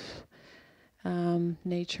kind of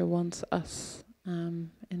nature wants us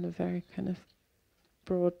in a very kind of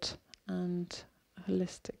broad and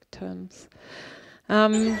holistic terms.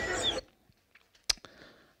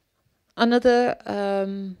 Another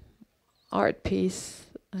art piece,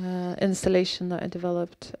 installation that I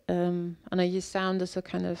developed, and I use sound as a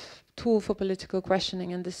kind of tool for political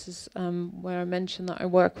questioning, and this is where I mentioned that I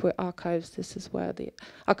work with archives. This is where the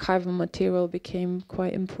archival material became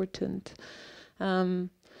quite important.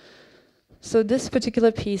 So this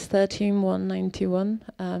particular piece,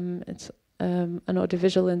 13191, it's an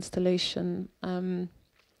audiovisual installation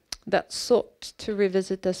that sought to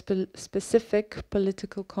revisit the specific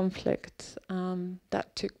political conflict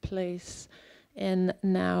that took place in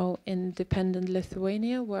now independent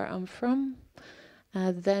Lithuania, where I'm from,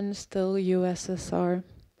 then still USSR.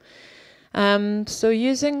 So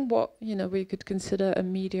using what we could consider a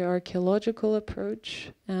media archaeological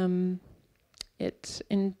approach, it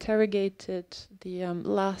interrogated the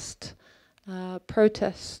last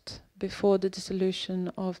protest before the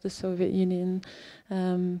dissolution of the Soviet Union,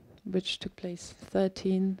 which took place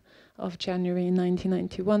 13th of January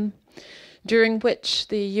 1991, during which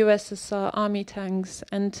the USSR army tanks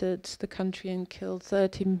entered the country and killed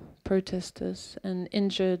 30 protesters and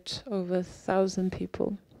injured over 1,000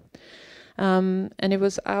 people. And it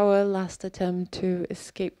was our last attempt to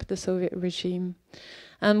escape the Soviet regime.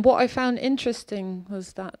 And what I found interesting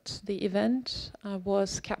was that the event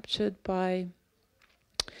was captured by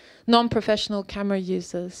non-professional camera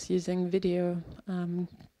users using video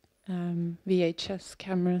VHS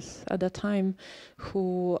cameras at the time,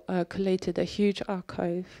 who collated a huge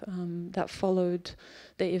archive that followed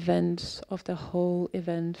the events of the whole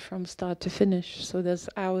event from start to finish. So there's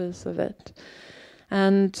hours of it.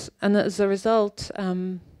 And as a result,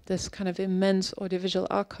 this kind of immense audiovisual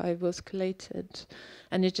archive was collated,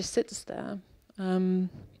 and it just sits there.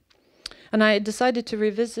 And I decided to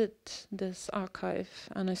revisit this archive,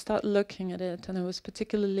 and I started looking at it, and I was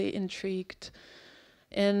particularly intrigued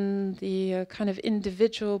in the kind of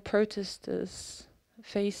individual protesters'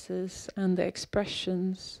 faces and their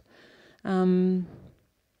expressions, and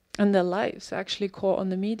their lives actually caught on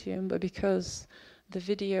the medium, but because the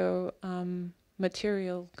video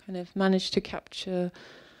material kind of managed to capture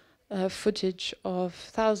footage of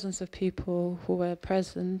thousands of people who were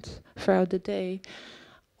present throughout the day,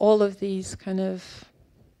 all of these kind of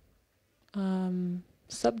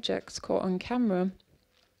subjects caught on camera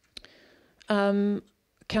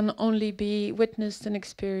can only be witnessed and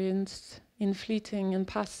experienced in fleeting and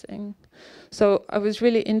passing. So I was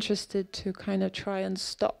really interested to kind of try and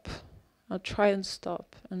stop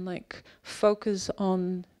and like focus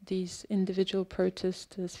on these individual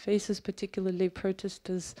protesters' faces, particularly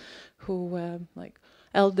protesters who were like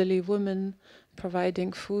elderly women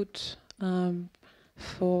providing food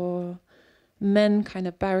for men, kind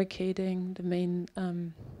of barricading the main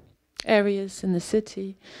areas in the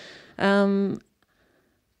city.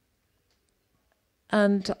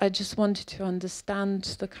 And I just wanted to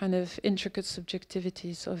understand the kind of intricate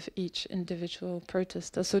subjectivities of each individual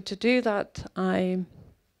protester. So to do that, I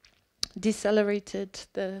decelerated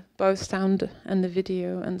both sound and the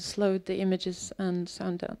video and slowed the images and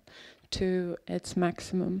sound down to its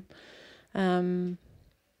maximum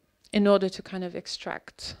in order to kind of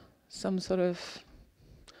extract some sort of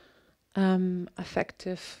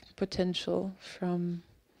affective potential from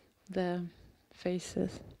their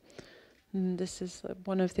faces. And this is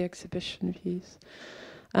one of the exhibition views.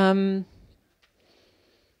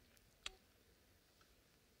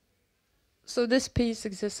 So this piece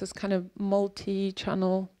exists as kind of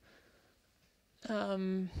multi-channel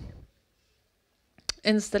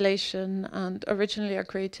installation, and originally I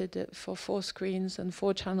created it for 4 screens and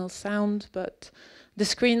 4-channel sound, but the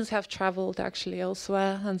screens have traveled actually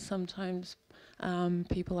elsewhere, and sometimes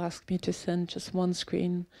people ask me to send just 1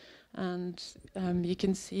 screen. And you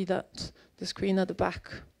can see that the screen at the back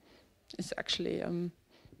is actually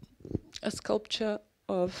a sculpture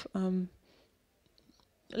of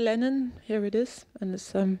Lenin. Here it is, and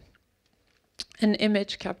it's an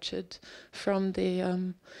image captured from the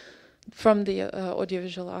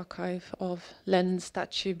audiovisual archive of Lenin's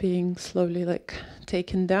statue being slowly like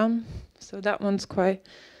taken down. So that one's quite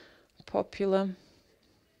popular.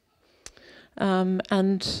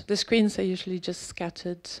 And the screens are usually just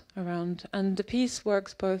scattered around. And the piece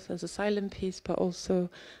works both as a silent piece, but also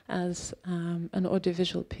as an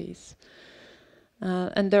audiovisual piece.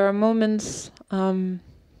 And there are moments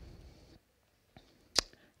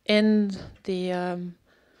in the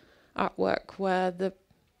artwork where the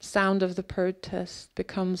sound of the protest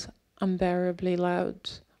becomes unbearably loud,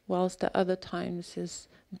 whilst at other times is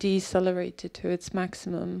decelerated to its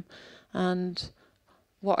maximum. And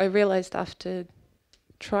what I realized after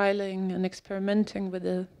trialing and experimenting with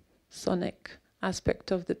the sonic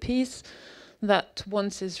aspect of the piece, that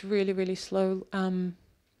once it's really, really slow and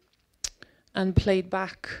played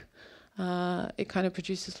back, it kind of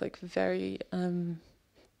produces like very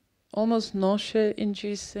almost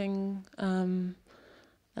nausea-inducing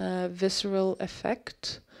visceral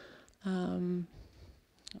effect. And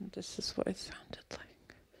this is what it sounded like.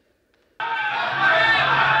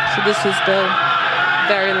 So this is the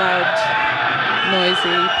very loud,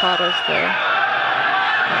 noisy part of the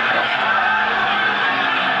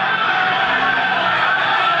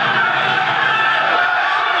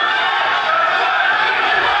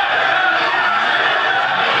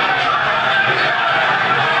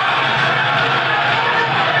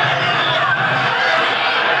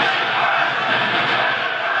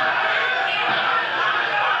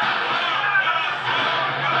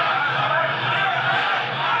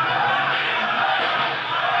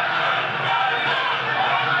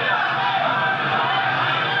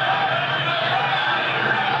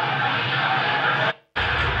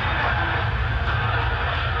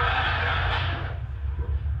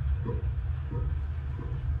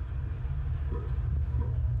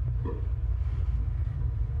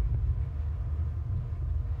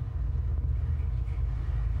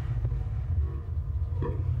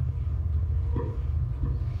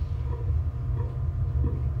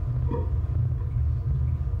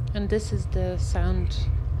And this is the sound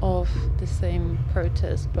of the same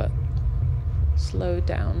protest, but slowed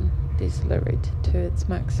down, decelerated to its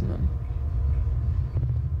maximum.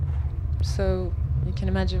 So you can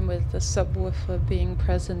imagine with the subwoofer being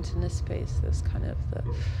present in a space, this kind of the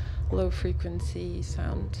low frequency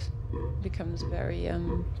sound becomes very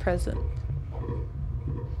present.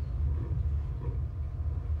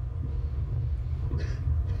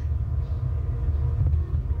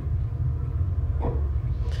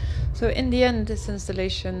 So in the end, this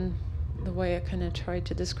installation, the way I kind of tried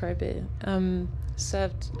to describe it,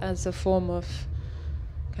 served as a form of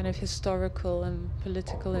kind of historical and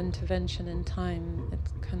political intervention in time. It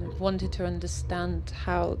kind of wanted to understand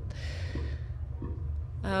how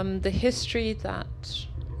the history that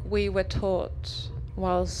we were taught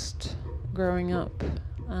whilst growing up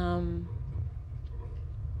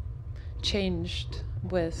changed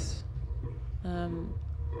with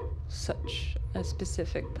such a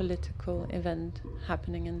specific political event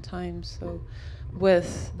happening in time. So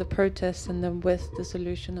with the protests and then with the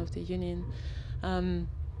dissolution of the Union,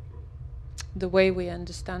 the way we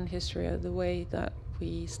understand history, or the way that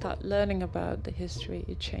we start learning about the history,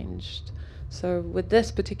 it changed. So with this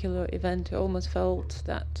particular event, it almost felt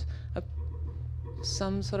that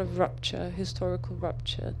some sort of rupture, historical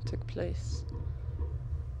rupture, took place.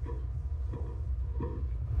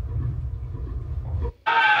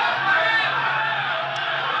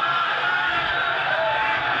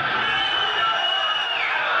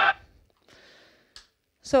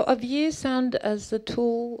 So I view sound as a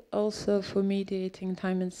tool also for mediating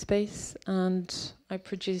time and space, and I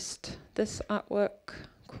produced this artwork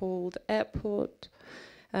called Airport,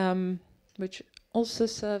 which also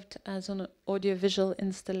served as an audiovisual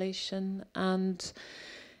installation, and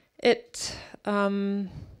it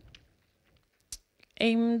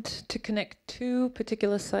aimed to connect two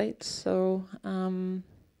particular sites, so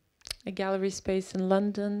a gallery space in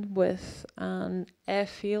London with an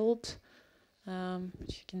airfield,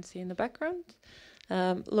 which you can see in the background,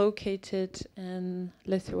 located in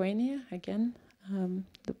Lithuania, again,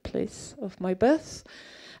 the place of my birth.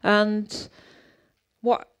 And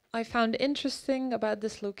what I found interesting about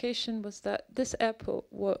this location was that this airport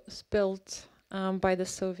was built by the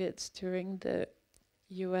Soviets during the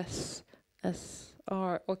USSR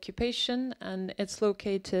occupation, and it's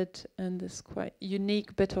located in this quite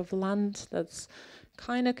unique bit of land that's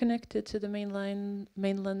kind of connected to the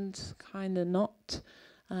mainland, kind of not.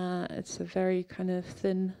 It's a very kind of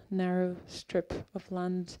thin, narrow strip of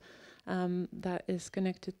land that is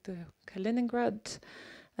connected to Kaliningrad,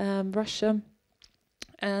 Russia.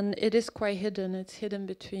 And it is quite hidden. It's hidden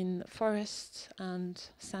between forests and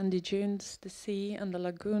sandy dunes, the sea and the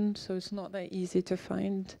lagoon, so it's not that easy to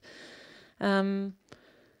find.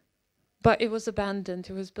 but it was abandoned.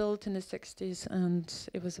 It was built in the 60s and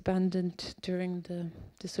it was abandoned during the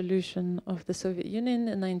dissolution of the Soviet Union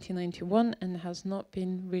in 1991 and has not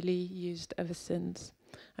been really used ever since.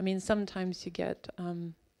 I mean, sometimes you get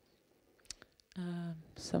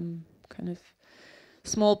some kind of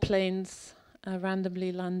small planes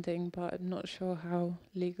randomly landing, but I'm not sure how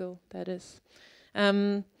legal that is.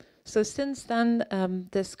 So since then,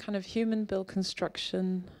 this kind of human-built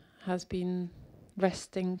construction has been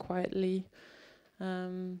resting quietly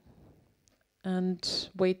and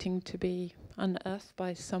waiting to be unearthed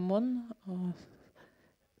by someone or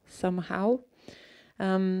somehow.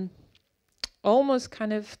 Almost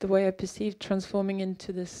kind of the way I perceived transforming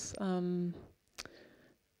into this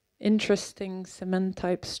interesting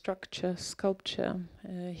cement-type structure, sculpture,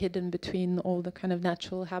 hidden between all the kind of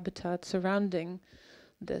natural habitat surrounding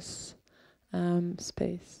this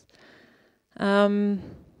space. And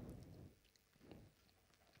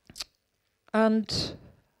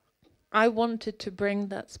I wanted to bring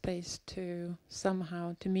that space to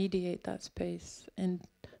somehow to mediate that space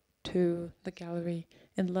into the gallery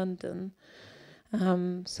in London.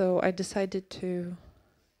 So I decided to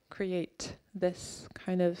create this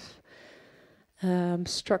kind of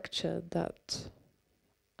structure that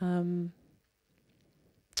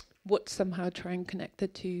would somehow try and connect the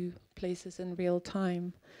two places in real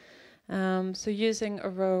time. So using a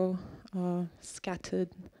row scattered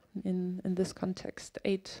in this context,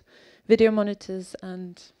 8 video monitors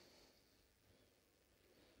and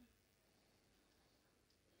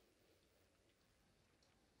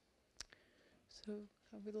so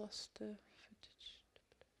have we lost the footage?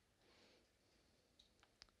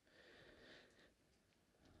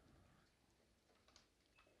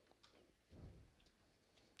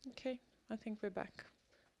 Okay, I think we're back.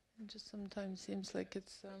 It just sometimes seems like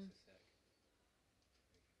it's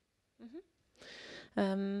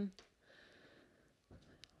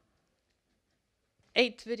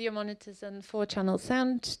 8 video monitors and 4-channel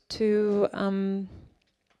sound to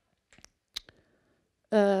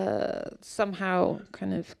somehow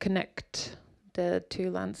kind of connect the two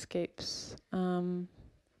landscapes in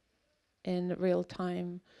real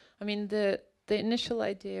time. I mean, the initial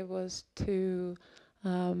idea was to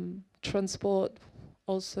transport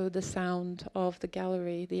also the sound of the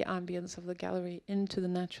gallery, the ambience of the gallery, into the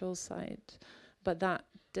natural site. But that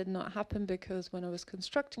did not happen because when I was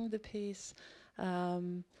constructing the piece,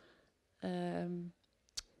 it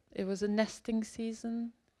was a nesting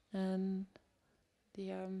season and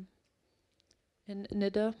in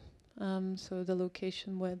Nidda, so the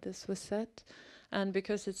location where this was set. And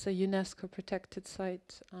because it's a UNESCO protected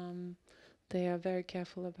site, they are very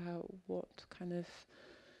careful about what kind of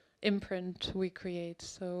imprint we create.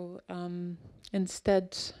 So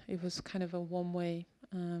instead, it was kind of a one-way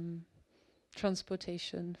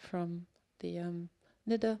transportation from the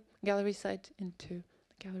Nidda gallery site into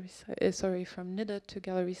the gallery site, from Nidda to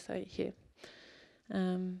gallery site here.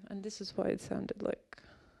 And this is what it sounded like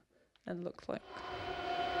and looked like.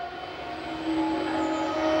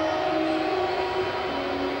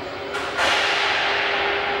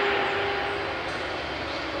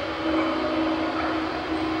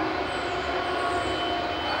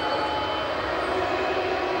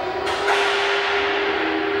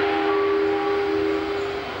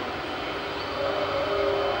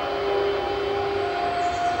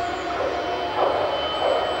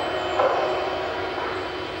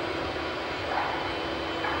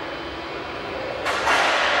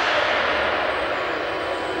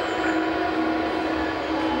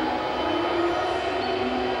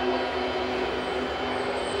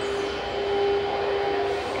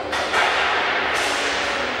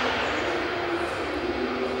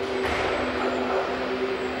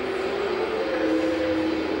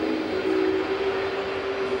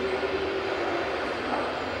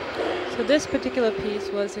 So this particular piece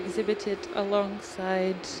was exhibited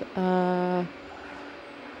alongside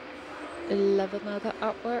 11 other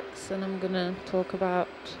artworks, and I'm going to talk about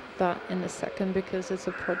that in a second because it's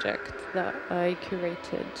a project that I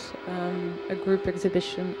curated, a group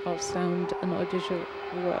exhibition of sound and audiovisual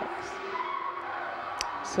works.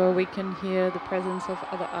 So we can hear the presence of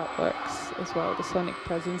other artworks as well, the sonic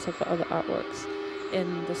presence of other artworks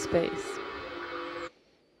in the space.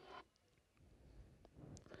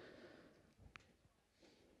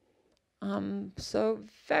 So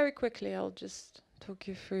very quickly, I'll just talk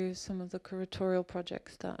you through some of the curatorial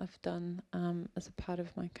projects that I've done as a part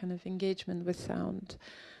of my kind of engagement with sound.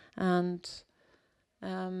 And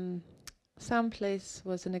Sound Place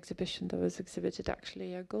was an exhibition that was exhibited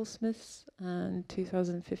actually at Goldsmiths in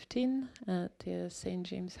 2015 at the St.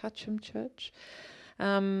 James Hatcham Church.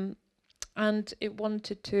 and it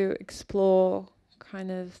wanted to explore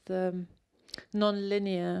kind of the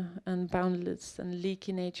non-linear and boundless and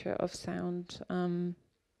leaky nature of sound,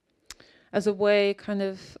 as a way kind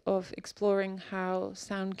of exploring how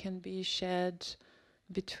sound can be shared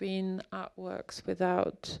between artworks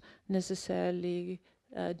without necessarily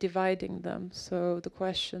dividing them. So the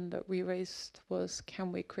question that we raised was,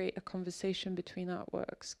 can we create a conversation between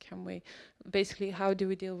artworks? Can we, basically, how do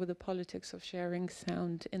we deal with the politics of sharing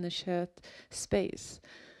sound in a shared space?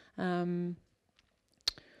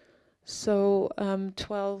 So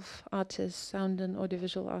 12 artists, sound and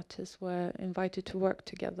audiovisual artists, were invited to work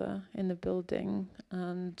together in the building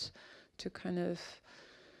and to kind of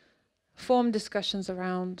form discussions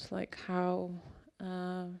around like how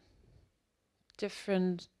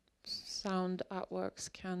different sound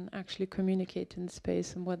artworks can actually communicate in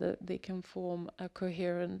space and whether they can form a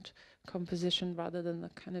coherent composition rather than the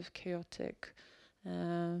kind of chaotic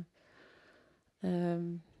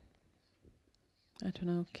I don't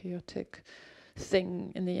know, chaotic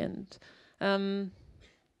thing in the end.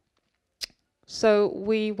 So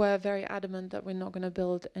we were very adamant that we're not going to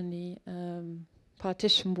build any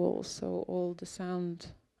partition walls, so all the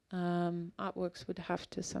sound artworks would have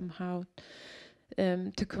to somehow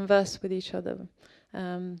to converse with each other.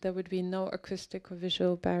 There would be no acoustic or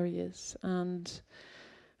visual barriers, and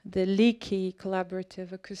the leaky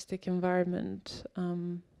collaborative acoustic environment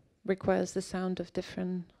requires the sound of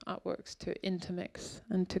different artworks to intermix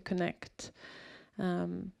and to connect.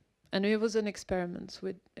 And it was an experiment.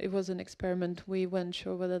 We weren't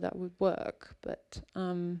sure whether that would work, but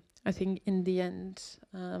I think in the end,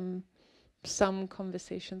 some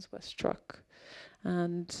conversations were struck,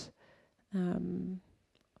 and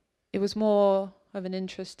it was more of an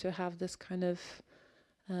interest to have this kind of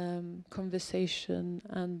conversation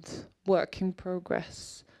and work in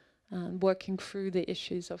progress, and working through the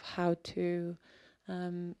issues of how to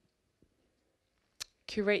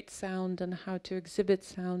curate sound and how to exhibit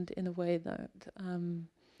sound in a way that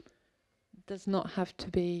does not have to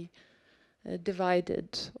be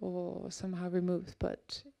divided or somehow removed,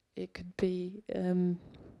 but it could be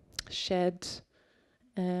shared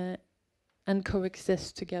and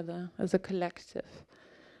coexist together as a collective.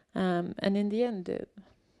 And in the end, it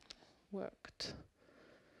worked.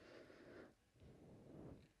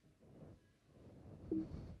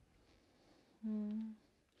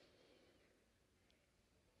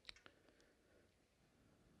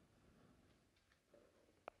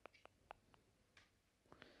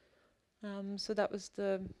 So that was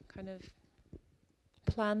the kind of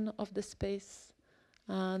plan of the space,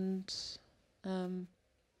 and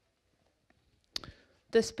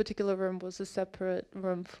this particular room was a separate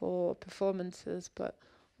room for performances, but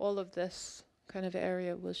all of this kind of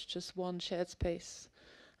area was just one shared space,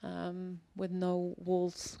 with no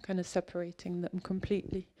walls kind of separating them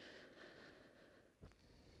completely.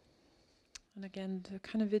 And again, the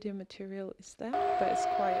kind of video material is there, but it's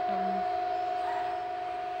quite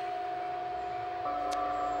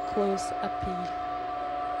close-uppy.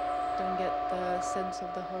 Don't get the sense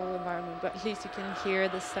of the whole environment, but at least you can hear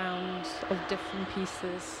the sound of different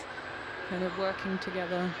pieces kind of working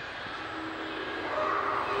together.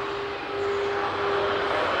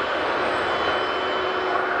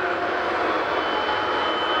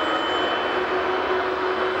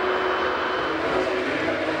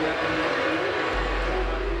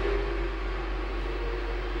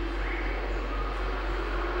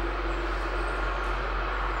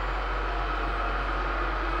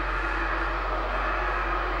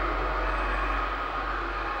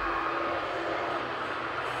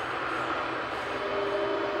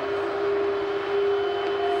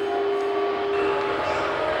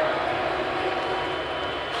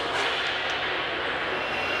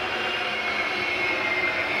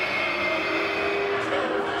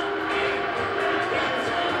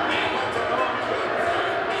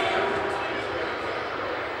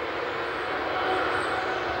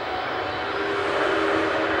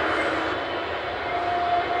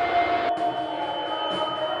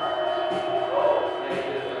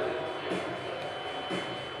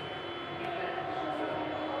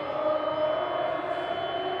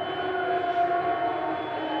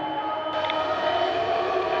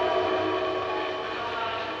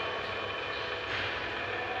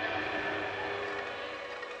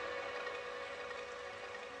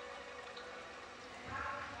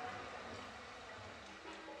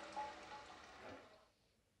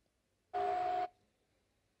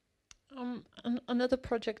 Another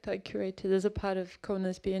project I curated as a part of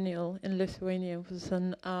Kaunas Biennial in Lithuania was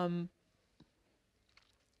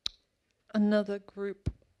another group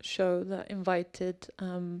show that invited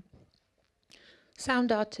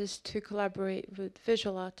sound artists to collaborate with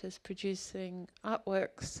visual artists producing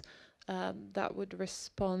artworks that would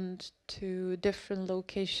respond to different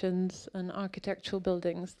locations and architectural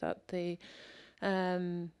buildings that they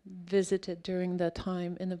visited during their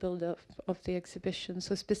time in the build-up of the exhibition.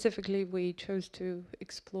 So specifically, we chose to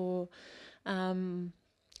explore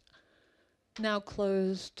now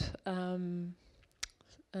closed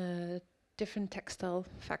different textile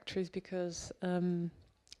factories, because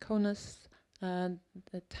Kaunas,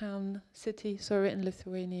 the town, city, in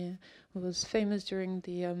Lithuania, was famous during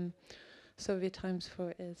the Soviet times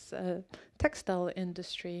for its textile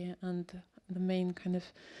industry, and the main kind of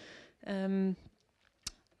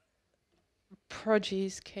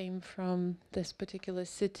produce came from this particular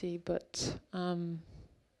city, but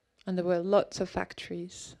and there were lots of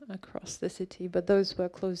factories across the city, but those were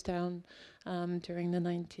closed down during the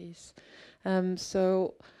 90s.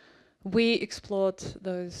 So we explored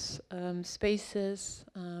those spaces.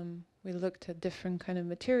 We looked at different kind of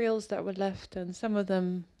materials that were left, and some of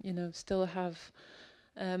them, still have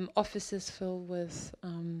offices filled with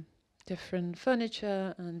different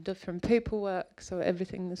furniture and different paperwork. So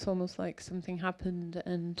everything is almost like something happened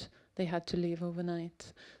and they had to leave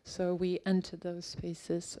overnight. So we entered those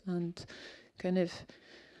spaces and kind of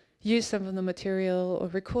use some of the material or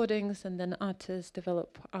recordings, and then artists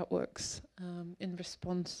develop artworks in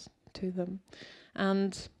response to them.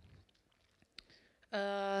 And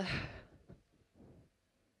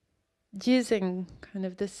using kind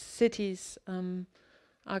of the city's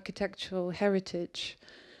architectural heritage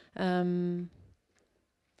as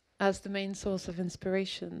the main source of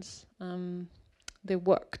inspirations, they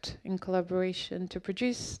worked in collaboration to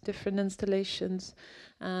produce different installations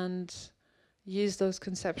and use those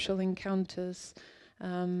conceptual encounters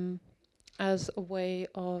as a way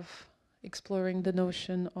of exploring the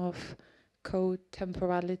notion of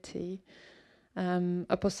co-temporality,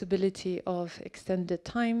 a possibility of extended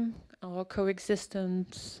time or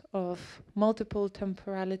coexistence of multiple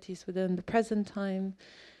temporalities within the present time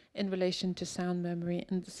in relation to sound memory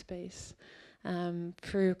in the space,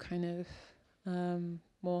 through kind of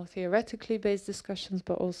more theoretically based discussions,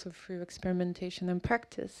 but also through experimentation and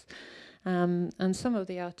practice. And some of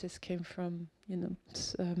the artists came from,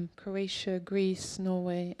 Croatia, Greece,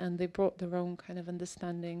 Norway, and they brought their own kind of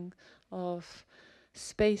understanding of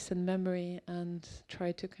space and memory and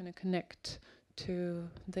tried to kind of connect to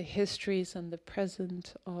the histories and the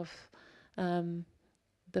present of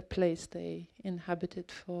the place they inhabited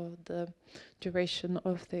for the duration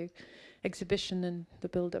of the exhibition and the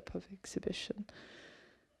build-up of the exhibition.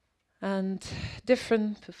 And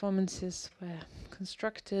different performances were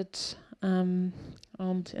constructed on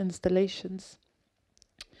installations.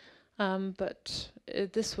 But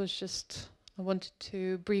this was just, I wanted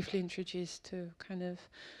to briefly introduce to kind of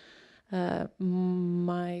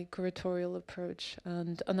my curatorial approach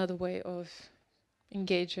and another way of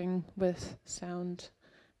engaging with sound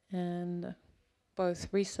in both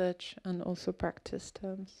research and also practice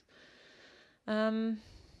terms.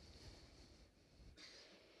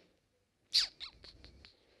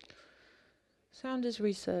 Sound is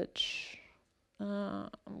research. I'm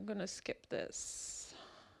going to skip this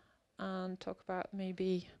and talk about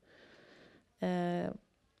maybe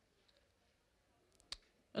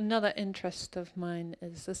another interest of mine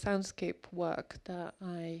is the soundscape work that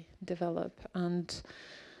I develop. And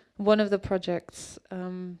one of the projects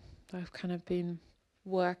I've kind of been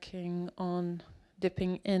working on,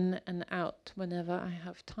 dipping in and out whenever I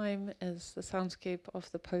have time, is the soundscape of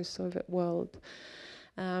the post-Soviet world.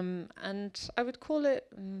 And I would call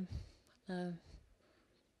it an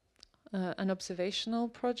observational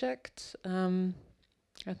project,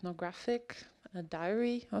 ethnographic, a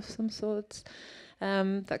diary of some sorts,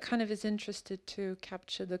 that kind of is interested to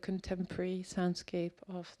capture the contemporary soundscape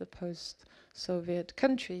of the post-Soviet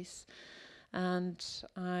countries. And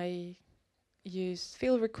I used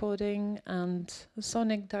field recording and a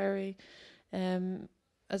sonic diary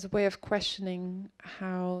as a way of questioning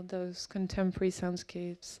how those contemporary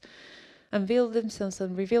soundscapes unveil themselves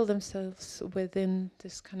and reveal themselves within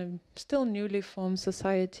this kind of still newly formed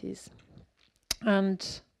societies,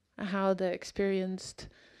 and how they're experienced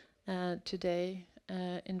today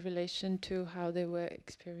in relation to how they were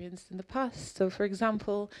experienced in the past. So, for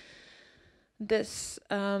example, this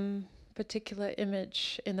particular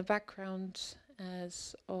image in the background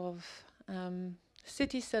is of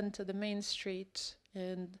city center, the main street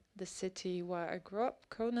in the city where I grew up,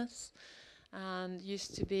 Kaunas, and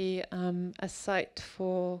used to be a site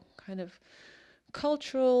for kind of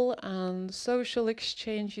cultural and social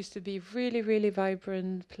exchange. Used to be really, really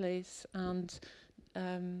vibrant place, and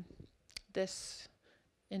this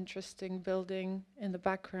interesting building in the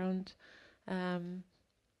background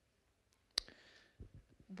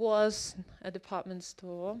was a department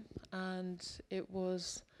store, and it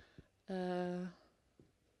was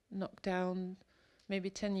knocked down maybe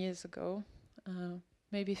 10 years ago,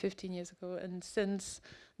 maybe 15 years ago, and since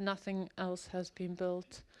nothing else has been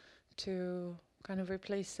built to kind of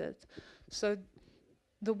replace it. So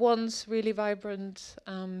the once really vibrant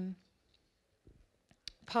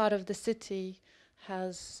part of the city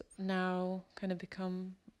has now kind of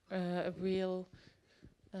become a real,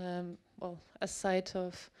 well, a site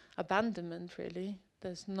of abandonment, really.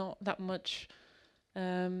 There's not that much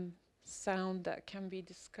sound that can be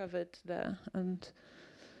discovered there, and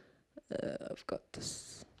I've got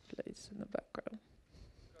this place in the background.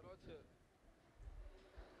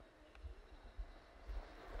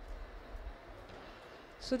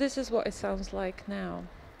 So this is what it sounds like now.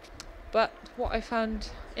 But what I found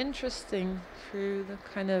interesting through the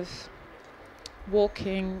kind of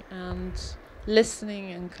walking and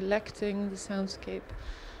listening and collecting the soundscapes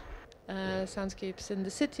in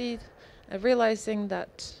the city, realizing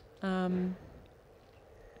that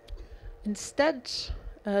instead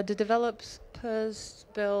the developers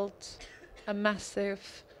built a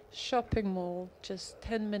massive shopping mall just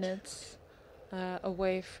 10 minutes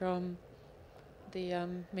away from the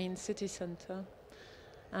main city center.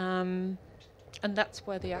 And that's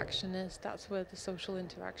where the action is, that's where the social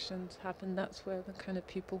interactions happen, that's where the kind of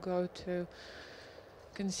people go to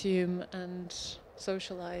consume and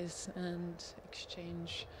socialize and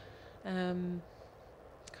exchange kind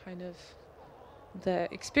of their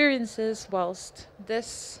experiences, whilst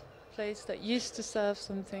this place that used to serve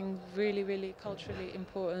something really, really culturally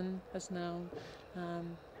important has now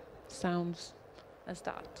sounds as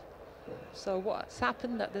that. So what's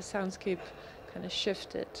happened, that the soundscape kind of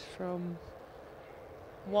shifted from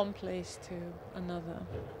one place to another.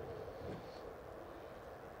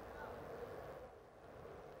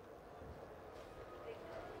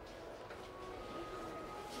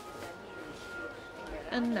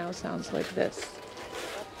 And now sounds like this.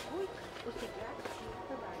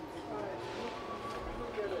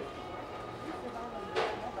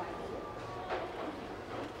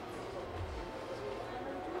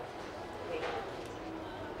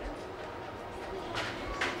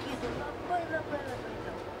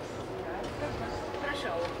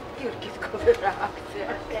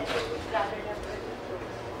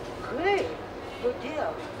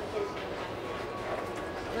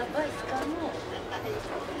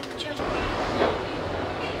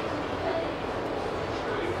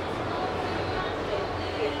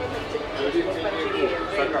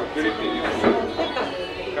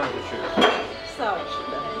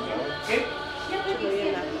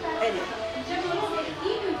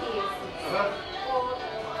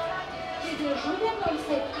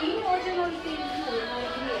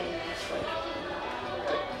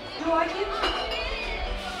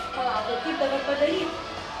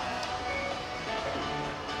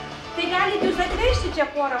 Tai galite jūs atvežti čia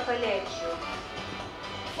porą palečių.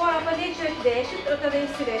 Porą palečių atvešit, o tada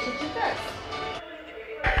įsivešit šitas.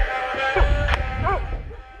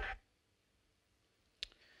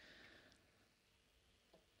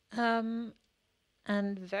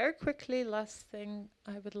 And very quickly, last thing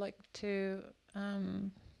I would like to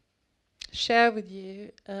share with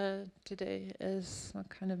you today is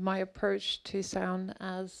kind of my approach to sound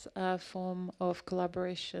as a form of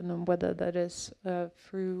collaboration, and whether that is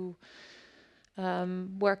through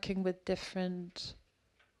working with different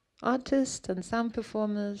artists and sound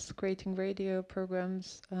performers, creating radio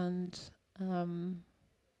programs, and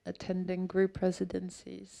attending group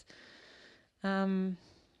residencies.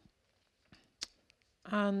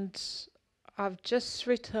 And I've just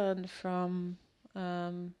returned from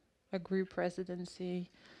a group residency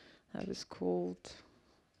that was called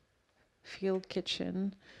Field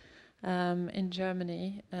Kitchen in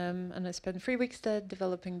Germany, and I spent 3 weeks there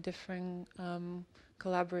developing different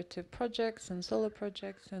collaborative projects and solo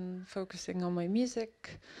projects and focusing on my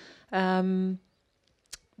music. But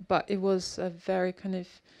it was a very kind of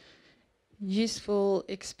useful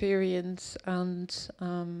experience, and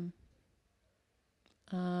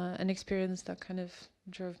an experience that kind of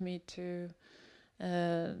drove me to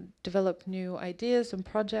develop new ideas and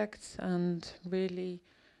projects, and really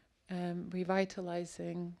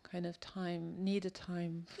revitalizing kind of time, needed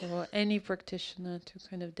time for any practitioner to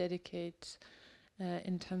kind of dedicate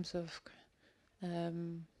in terms of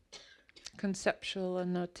conceptual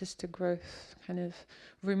and artistic growth, kind of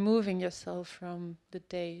removing yourself from the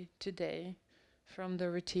day to day, from the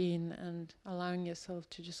routine, and allowing yourself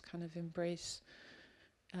to just kind of embrace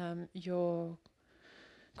your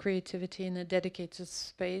creativity in a dedicated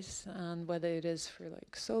space, and whether it is for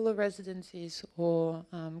like solo residencies or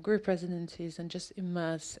group residencies, and just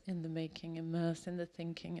immerse in the making, immerse in the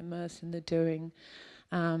thinking, immerse in the doing.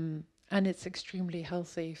 And it's extremely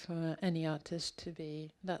healthy for any artist to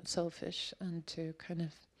be that selfish and to kind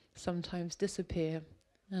of sometimes disappear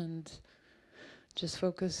and just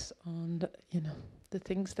focus on the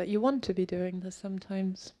things that you want to be doing that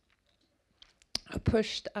sometimes are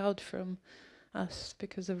pushed out from us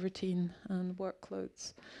because of routine and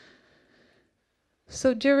workloads.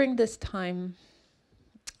 So during this time,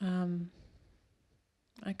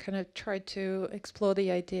 I kind of tried to explore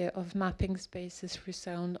the idea of mapping spaces through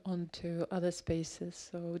sound onto other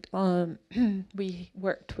spaces. So we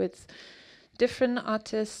worked with different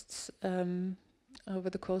artists over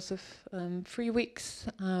the course of 3 weeks,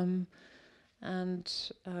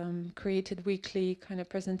 and created weekly kind of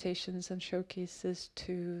presentations and showcases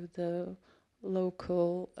to the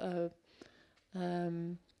local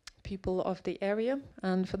people of the area.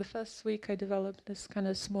 And for the first week I developed this kind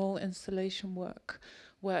of small installation work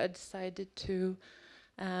where I decided to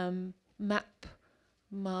map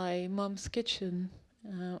my mom's kitchen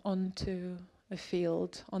onto a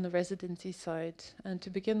field on the residency side. And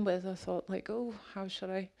to begin with I thought like, oh, how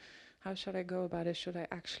should I go about it? Should I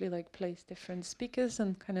actually like place different speakers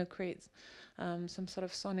and kind of create some sort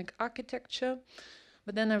of sonic architecture?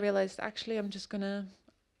 But then I realized actually I'm just gonna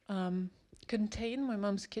contain my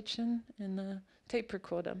mom's kitchen in a tape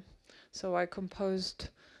recorder. So I composed,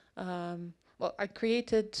 I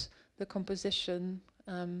created the composition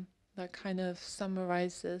that kind of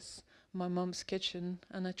summarizes my mom's kitchen,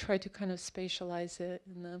 and I tried to kind of spatialize it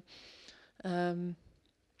in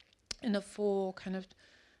a 4 kind of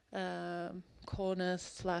corner /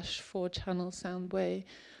 4-channel sound way,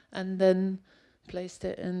 and then placed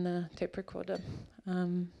it in the tape recorder.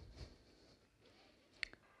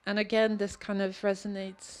 And again, this kind of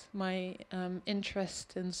resonates my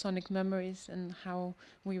interest in sonic memories and how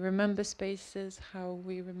we remember spaces, how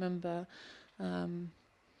we remember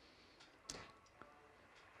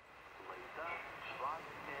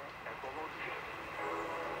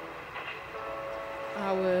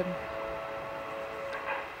our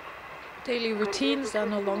daily routines are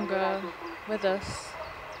no longer with us.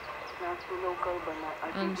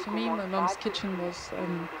 And for me, my mom's kitchen was a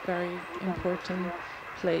very important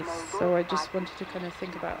place. So I just wanted to kind of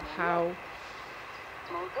think about how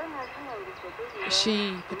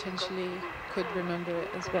she potentially could remember it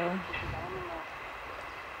as well.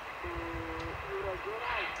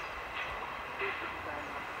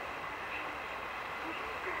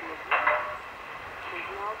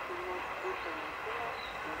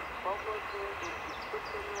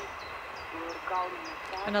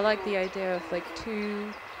 And I like the idea of like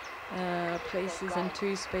 2 places and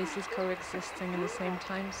 2 spaces coexisting in the same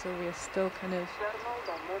time, so we are still kind of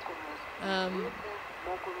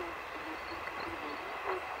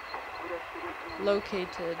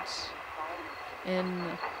located in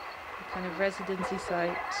a kind of residency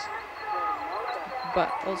site, but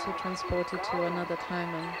also transported to another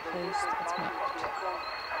time and place that's mapped.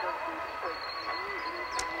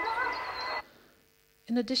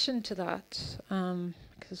 In addition to that,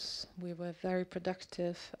 because we were very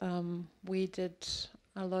productive, we did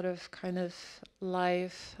a lot of kind of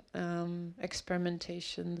live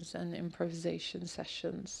experimentations and improvisation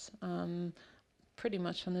sessions, pretty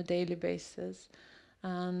much on a daily basis.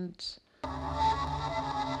 And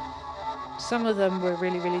some of them were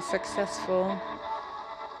really, really successful.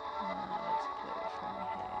 Let's play from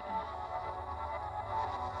here.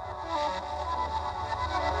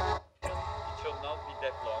 It shall not be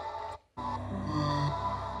that long.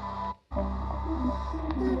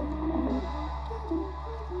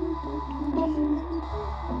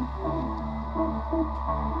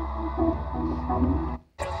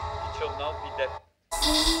 It shall not be that.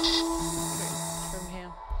 From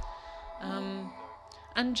here.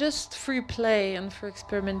 And just through play and through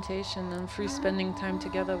experimentation and through spending time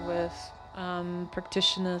together with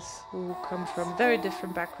practitioners who come from very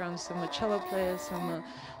different backgrounds. Some are cello players, some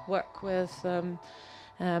work with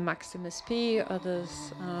Maximus P,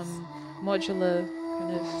 others modular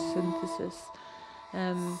kind of synthesis.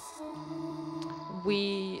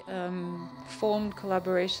 We formed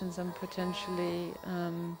collaborations and potentially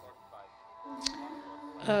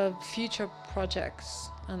future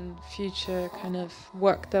projects and future kind of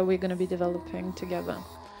work that we're going to be developing together.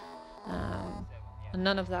 And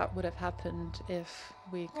none of that would have happened if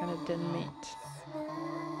we kind of didn't meet.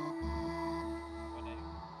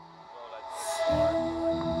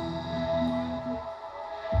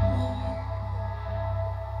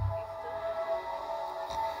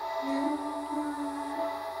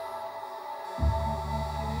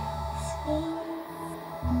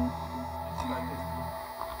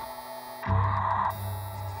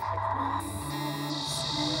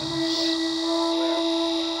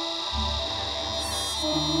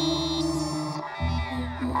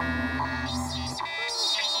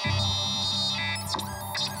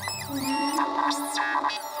 We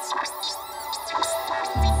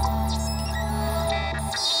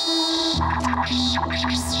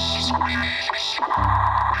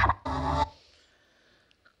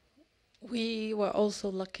were also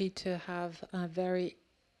lucky to have a very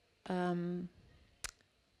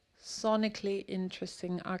sonically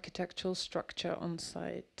interesting architectural structure on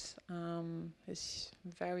site. This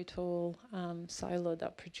very tall silo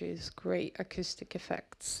that produced great acoustic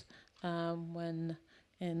effects when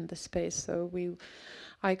in the space. So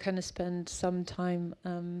I kind of spent some time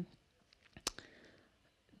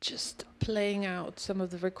just playing out some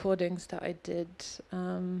of the recordings that I did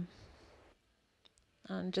and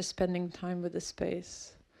just spending time with the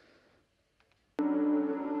space.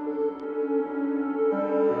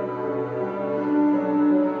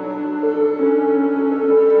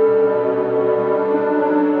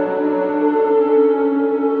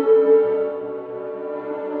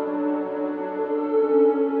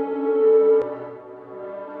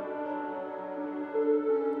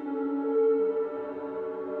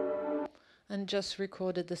 And just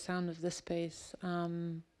recorded the sound of the space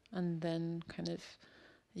and then kind of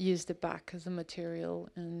used it back as a material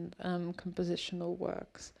in compositional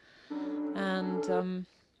works. And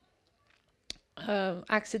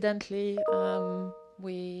accidentally,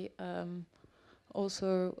 we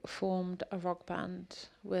also formed a rock band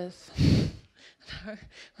with,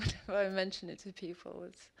 whenever I mention it to people,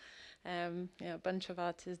 it's a bunch of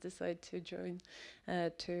artists decide to join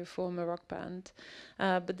to form a rock band.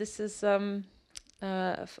 But this is an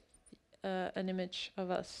image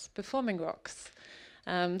of us performing rocks.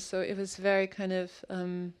 So it was very kind of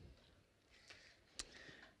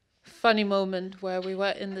funny moment where we were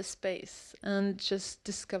in the space and just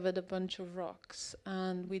discovered a bunch of rocks,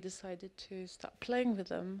 and we decided to start playing with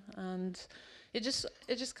them. And it just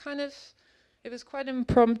kind of, it was quite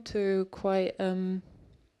impromptu, quite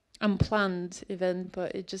unplanned event,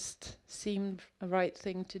 but it just seemed a right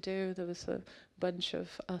thing to do. There was a bunch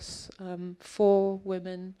of us, 4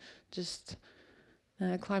 women, just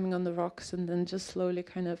climbing on the rocks and then just slowly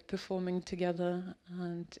kind of performing together,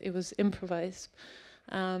 and it was improvised,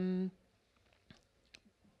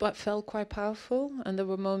 but felt quite powerful. And there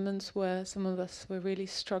were moments where some of us were really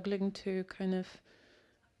struggling to kind of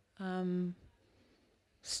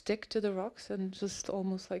stick to the rocks and just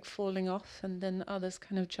almost like falling off, and then others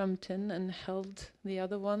kind of jumped in and held the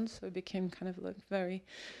other ones, so it became kind of like very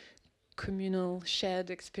communal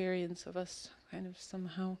shared experience of us kind of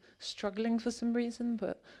somehow struggling for some reason,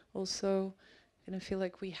 but also kind of feel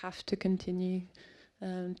like we have to continue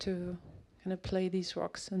to kind of play these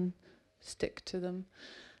rocks and stick to them.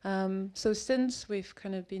 So since we've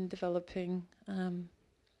kind of been developing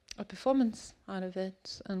a performance out of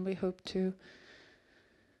it, and we hope to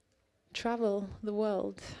travel the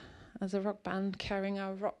world as a rock band carrying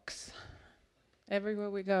our rocks everywhere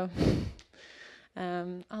we go.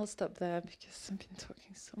 I'll stop there because I've been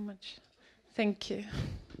talking so much. Thank you.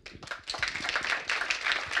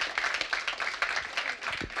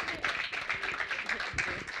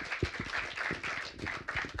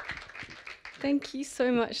 Thank you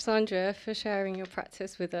so much, Sandra, for sharing your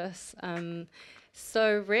practice with us.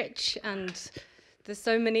 So rich, and there's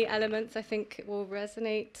so many elements I think will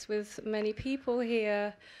resonate with many people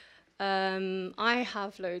here. I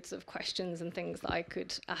have loads of questions and things that I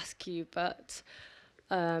could ask you, but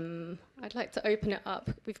I'd like to open it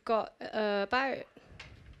up. We've got about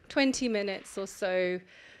 20 minutes or so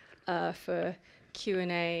for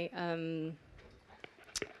Q&A.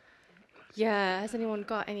 Has anyone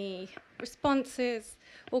got any responses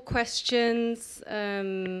or questions?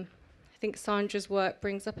 I think Sandra's work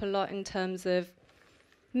brings up a lot in terms of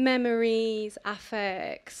memories,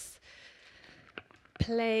 affects,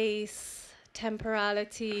 place,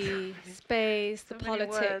 temporality, space, the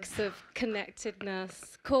politics of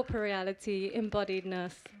connectedness, corporeality,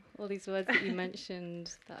 embodiedness, all these words that you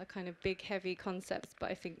mentioned that are kind of big, heavy concepts.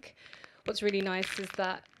 But I think what's really nice is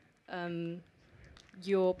that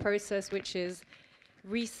your process, which is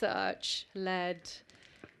research-led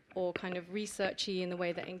or kind of researchy in the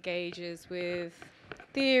way that engages with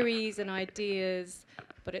theories and ideas,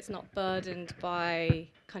 but it's not burdened by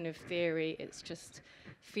kind of theory, it's just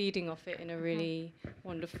feeding off it in a really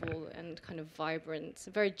wonderful and kind of vibrant,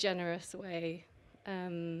 very generous way.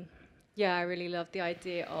 I really love the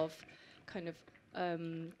idea of kind of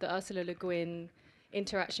the Ursula Le Guin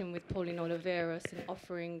interaction with Pauline Oliveros and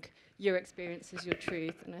offering your experiences, your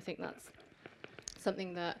truth, and I think that's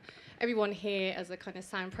something that everyone here as a kind of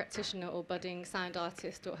sound practitioner or budding sound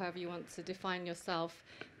artist, or however you want to define yourself,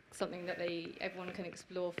 something that everyone can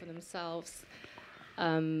explore for themselves,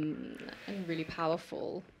 and really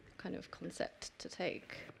powerful kind of concept to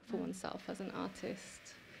take for oneself as an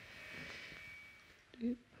artist.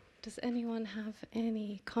 Does anyone have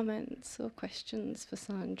any comments or questions for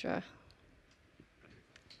Sandra?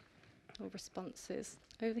 Or responses?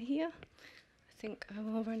 Over here? I think I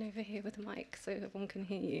will run over here with a mic so everyone can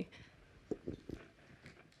hear you.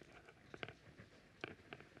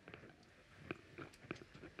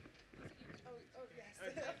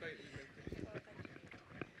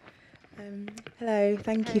 Hello,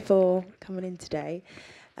 thank you for coming in today.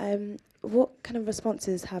 What kind of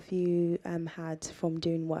responses have you had from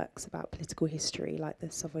doing works about political history, like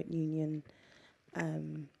the Soviet Union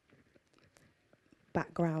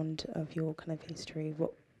background of your kind of history?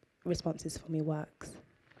 What responses from your works?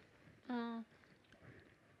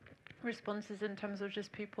 Responses in terms of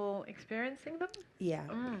just people experiencing them? Yeah,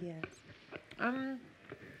 yes.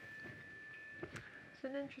 It's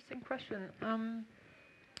an interesting question.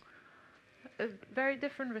 Very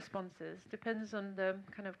different responses. Depends on the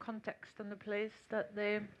kind of context and the place that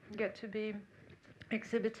they get to be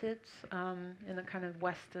exhibited. In a kind of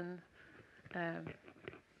Western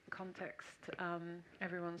context,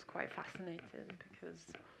 everyone's quite fascinated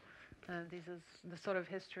because these are the sort of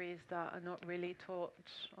histories that are not really taught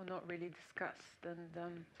or not really discussed,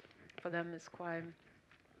 and for them it's quite,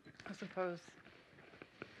 I suppose,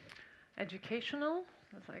 educational.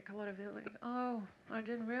 It's like a lot of it, like, oh, I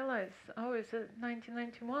didn't realize. Oh, is it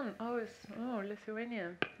 1991? Oh,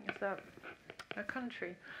 Lithuania. Is that a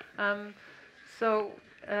country? So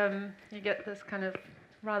you get this kind of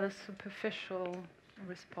rather superficial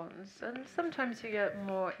response, and sometimes you get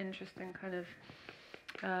more interesting kind of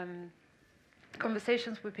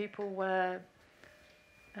conversations with people where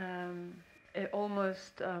it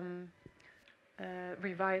almost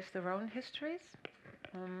revives their own histories.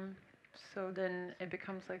 So then it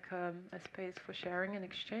becomes like a space for sharing and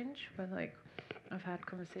exchange. Where, like, I've had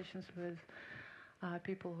conversations with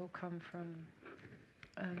people who come from,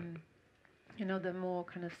 the more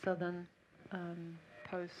kind of southern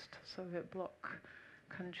post-Soviet bloc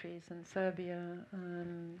countries, in Serbia,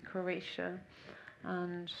 Croatia,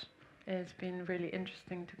 and it's been really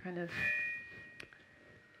interesting to kind of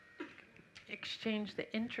exchange the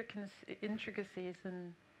intricacies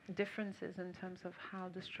and differences in terms of how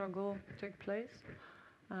the struggle took place,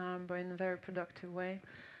 but in a very productive way.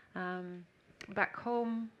 Back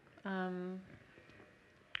home,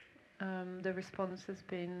 the response has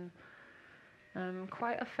been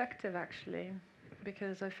quite effective, actually,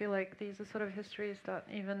 because I feel like these are sort of histories that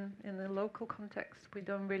even in the local context we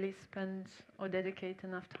don't really spend or dedicate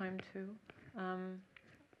enough time to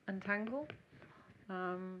untangle.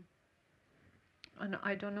 And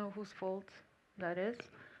I don't know whose fault that is.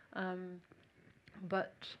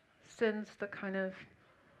 But since the kind of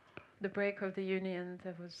the break of the Union,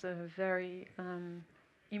 there was a very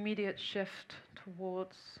immediate shift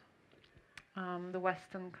towards the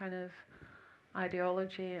Western kind of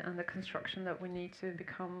ideology and the construction that we need to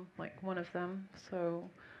become like one of them. So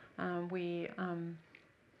we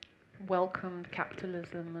welcomed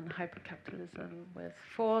capitalism and hypercapitalism with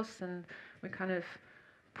force, and we kind of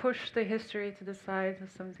push the history to the side as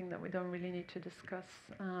something that we don't really need to discuss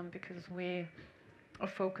because we are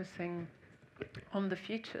focusing on the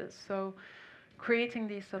futures. So creating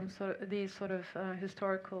these sort of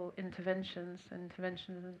historical interventions in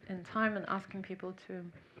time, and asking people to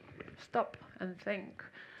stop and think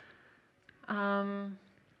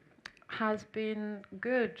has been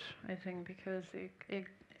good, I think, because it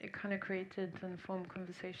kind of created and formed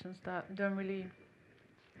conversations that don't really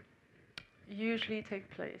usually take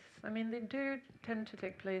place. I mean, they do tend to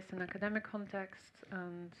take place in academic context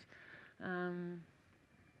and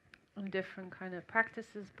on different kind of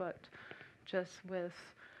practices, but just with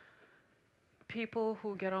people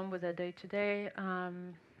who get on with their day-to-day,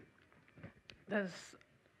 there's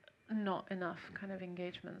not enough kind of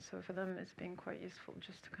engagement. So for them it's been quite useful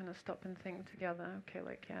just to kind of stop and think together, okay,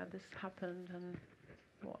 like, yeah, this happened, and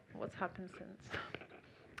what's happened since.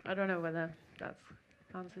 I don't know whether that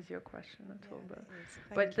answers your question at all,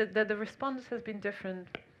 but the response has been different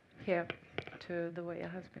here to the way it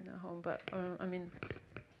has been at home. But I mean,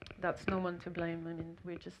 that's no one to blame. I mean,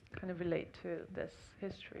 we just kind of relate to this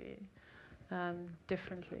history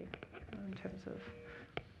differently in terms of.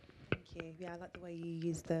 Thank you. Yeah, I like the way you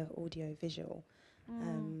use the audio visual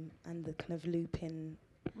and the kind of looping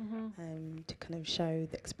to kind of show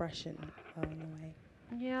the expression in a way.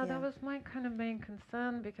 Yeah, that was my kind of main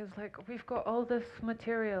concern, because like we've got all this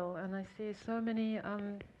material, and I see so many,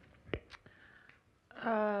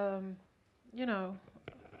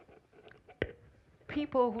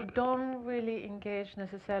 people who don't really engage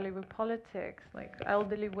necessarily with politics, like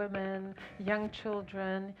elderly women, young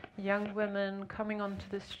children, young women coming onto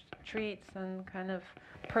the streets and kind of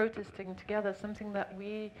protesting together, something that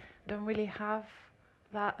we don't really have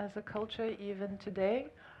that as a culture even today.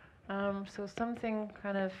 So something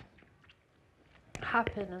kind of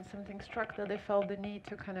happened and something struck that they felt the need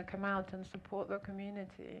to kind of come out and support their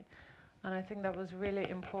community. And I think that was a really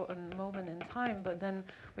important moment in time. But then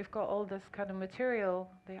we've got all this kind of material,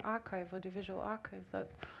 the archive or the visual archive, that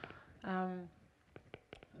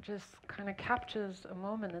just kind of captures a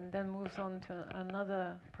moment and then moves on to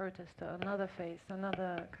another protester, another face,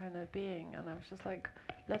 another kind of being. And I was just like,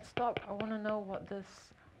 let's stop. I want to know what this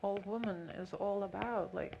old woman is all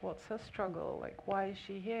about. Like, what's her struggle? Like, why is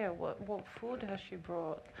she here? What food has she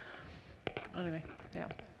brought? Anyway, yeah.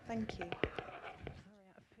 Thank you. Sorry,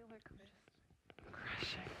 I feel like I'm just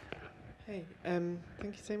crashing. Hey,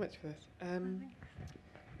 thank you so much for this.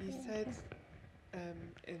 You said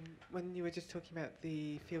when you were just talking about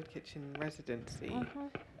the field kitchen residency,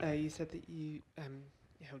 you said that you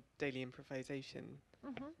held daily improvisation,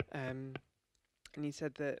 and you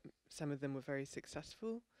said that some of them were very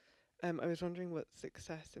successful. I was wondering what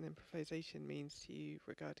success in improvisation means to you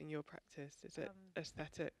regarding your practice. Is it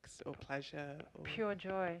aesthetics or pleasure? Or pure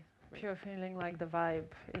joy, pure feeling like the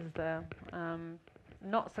vibe is there.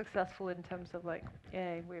 Not successful in terms of like,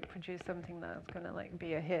 yeah, we produce something that's gonna like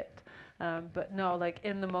be a hit, but no, like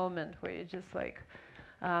in the moment where you just like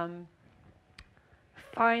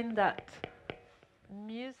find that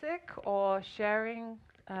music or sharing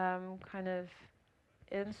kind of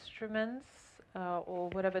instruments or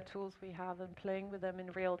whatever tools we have and playing with them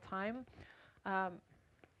in real time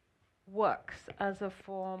works as a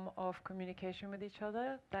form of communication with each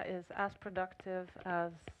other that is as productive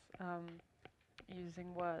as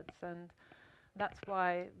using words. And that's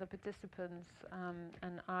why the participants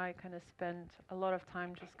and I kind of spent a lot of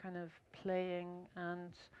time just kind of playing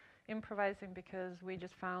and improvising, because we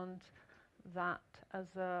just found that as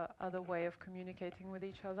a other way of communicating with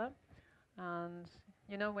each other. And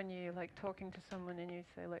you know, when you like talking to someone and you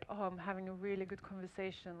say like, oh, I'm having a really good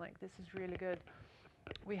conversation, like this is really good.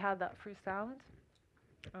 We had that through sound.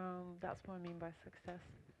 That's what I mean by success.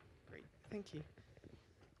 Great, thank you.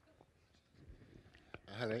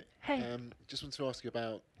 Hello. Hey. Just want to ask you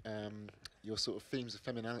about your sort of themes of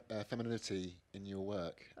femininity in your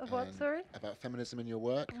work. Of what, sorry? About feminism in your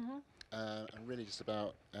work. And really just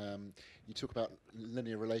about, you talk about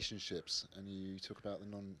linear relationships and you talk about the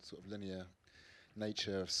non-sort of linear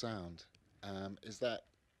nature of sound. Is that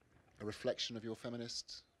a reflection of your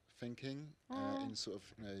feminist thinking in sort of,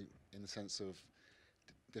 you know, in the sense of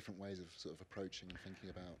different ways of sort of approaching and thinking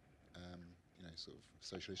about, you know, sort of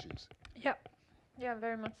social issues? Yeah,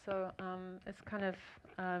 very much so. It's kind of,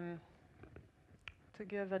 to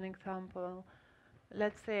give an example,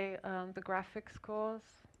 let's say the graphics course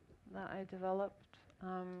that I developed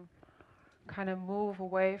kind of move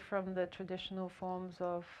away from the traditional forms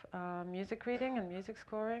of music reading and music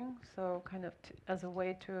scoring, so kind of as a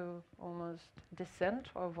way to almost dissent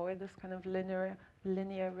or avoid this kind of linear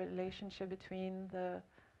relationship between the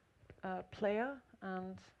player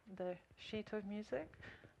and the sheet of music,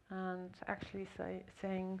 and actually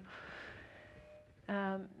saying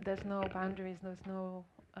there's no boundaries, there's no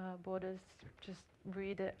borders, just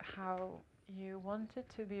read it how you want it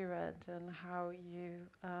to be read and how you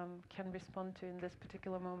can respond to in this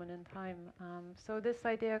particular moment in time. So this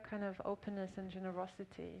idea kind of openness and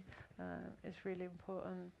generosity is really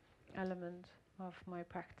important element of my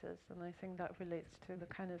practice, and I think that relates to the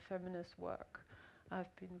kind of feminist work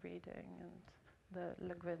I've been reading and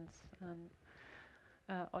the Guin's and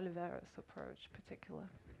Oliveros approach particular.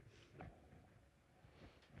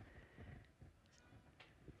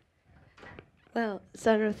 Well,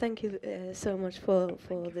 Sandra, thank you so much for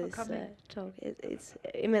this talk. It's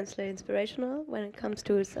immensely inspirational when it comes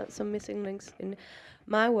to some missing links in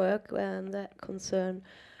my work and that concern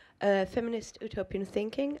feminist utopian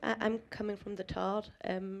thinking. I'm coming from the TARD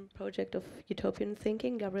project of utopian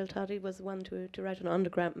thinking. Gabriel Tardy was the one to write on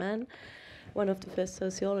Underground Man, one of the first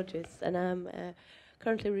sociologists, and I'm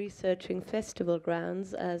currently researching festival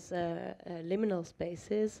grounds as liminal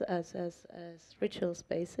spaces, as ritual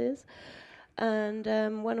spaces. And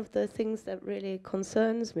one of the things that really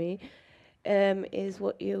concerns me is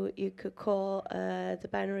what you could call the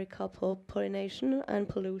binary couple pollination and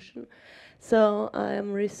pollution. So I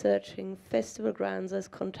am researching festival grounds as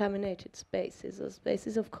contaminated spaces, or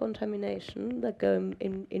spaces of contamination that go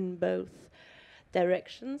in both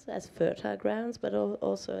directions, as fertile grounds, but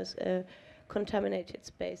also as contaminated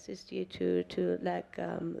spaces due to like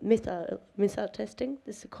missile testing.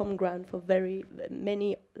 This is a common ground for very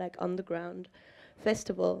many like underground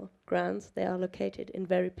festival grounds. They are located in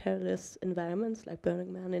very perilous environments, like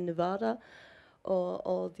Burning Man in Nevada,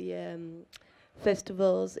 or the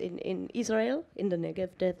festivals in Israel, in the Negev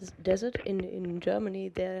desert, in Germany.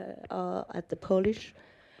 They are at the Polish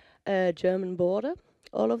German border,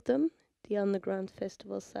 all of them, the underground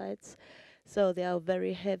festival sites. So they are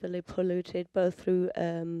very heavily polluted, both through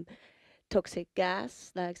toxic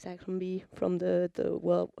gas, like Cyclone B from the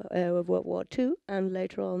World War II, and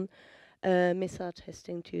later on missile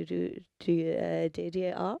testing to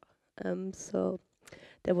DDR. So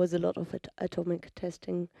there was a lot of atomic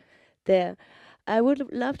testing there. I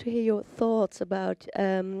would love to hear your thoughts about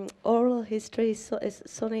oral history,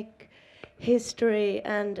 sonic history,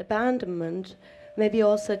 and abandonment, maybe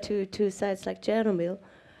also to sites like Chernobyl,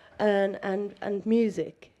 and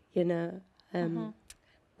music. You know,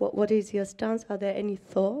 what is your stance? Are there any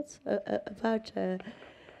thoughts about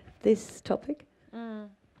this topic?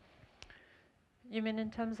 You mean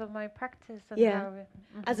in terms of my practice? And Yeah, how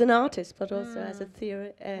as an artist, but also as a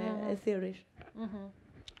theorist.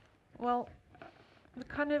 Well, we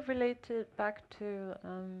kind of related back to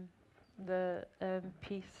the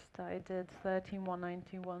piece that I did,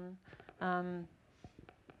 13191.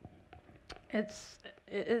 It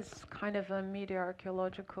is kind of a media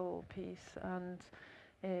archaeological piece, and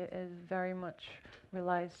it very much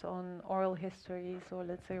relies on oral histories, or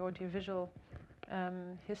let's say audiovisual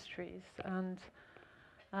histories. And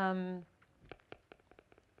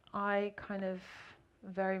I kind of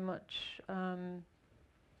very much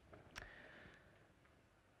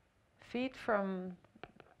feed from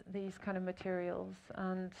these kind of materials,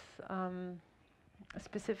 and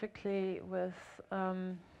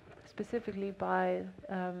specifically by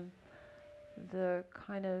the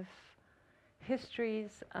kind of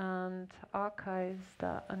histories and archives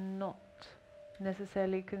that are not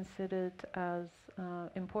necessarily considered as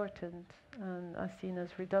important and are seen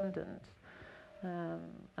as redundant,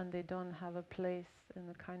 and they don't have a place in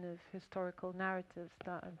the kind of historical narratives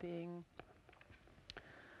that are being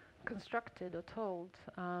constructed or told.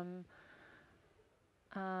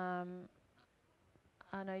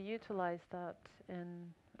 And I utilize that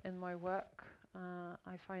in my work.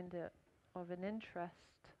 I find it of an interest.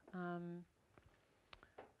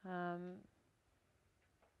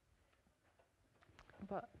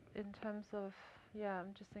 But in terms of,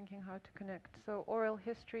 I'm just thinking how to connect. So oral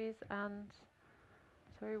histories and,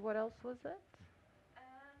 sorry, what else was it?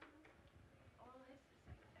 Oral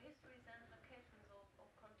histories and locations of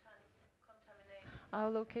contamination. Our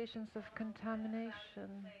locations of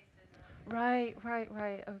contamination. Right,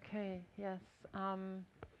 okay, yes.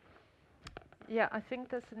 I think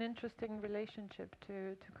that's an interesting relationship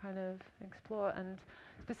to kind of explore, and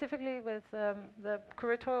specifically with the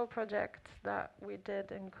curatorial project that we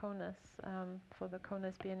did in Kaunas for the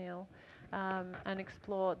Kaunas Biennial, and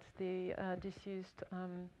explored the disused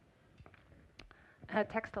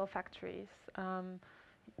textile factories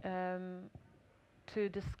to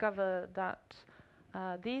discover that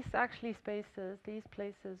these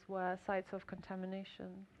places were sites of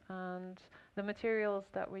contamination, and the materials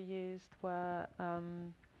that were used were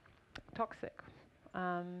toxic,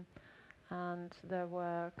 and there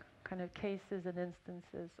were kind of cases and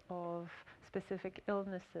instances of specific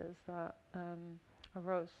illnesses that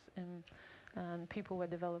arose in, and people were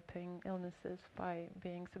developing illnesses by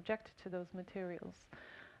being subjected to those materials.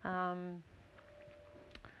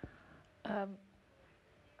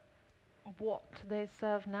 What they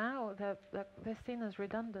serve now, they're seen as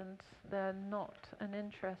redundant. They're not an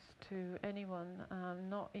interest to anyone,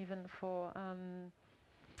 not even for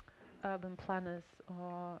urban planners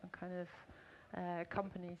or kind of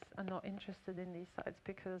companies are not interested in these sites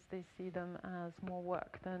because they see them as more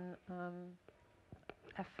work than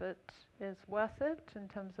effort is worth it in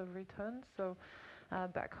terms of returns. So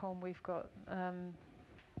back home we've got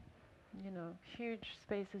huge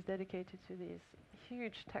spaces dedicated to these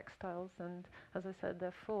huge textiles, and as I said,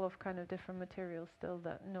 they're full of kind of different materials still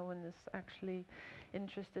that no one is actually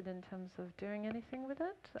interested in terms of doing anything with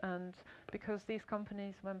it. And because these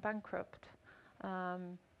companies went bankrupt,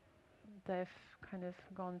 they've kind of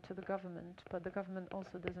gone to the government, but the government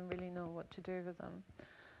also doesn't really know what to do with them.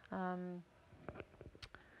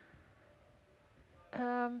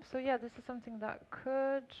 This is something that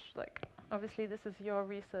could, obviously this is your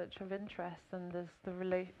research of interest, and there's the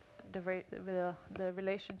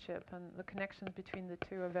relationship and the connections between the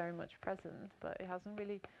two are very much present, but it hasn't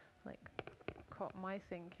really caught my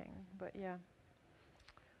thinking. But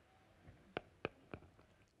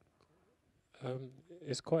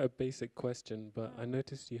It's quite a basic question, but I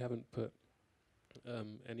noticed you haven't put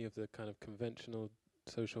any of the kind of conventional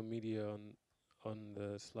social media on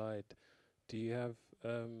the slide. Do you have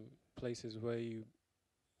places where you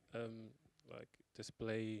like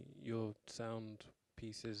display your sound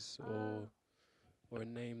pieces, or a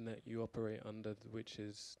name that you operate under, which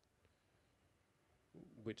is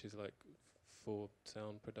like for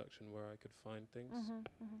sound production, where I could find things?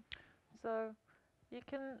 So you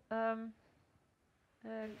can,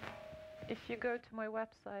 if you go to my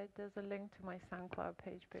website, there's a link to my SoundCloud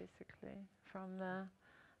page, basically, from there.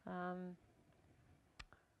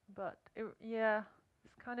 But yeah,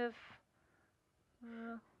 it's kind of,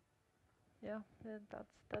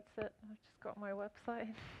 that's it. I've just got my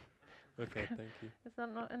website. Okay, thank you. Is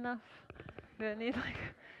that not enough? Do I need like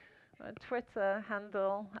a Twitter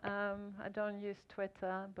handle? I don't use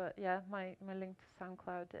Twitter, but yeah, my link to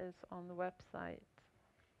SoundCloud is on the website.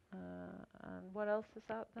 And what else is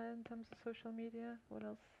out there in terms of social media? What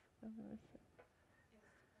else?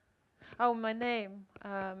 Oh, my name.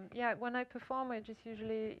 Yeah, when I perform, I just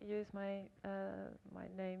usually use my my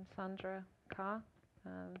name, Sandra K,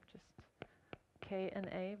 just K and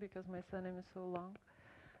A, because my surname is so long.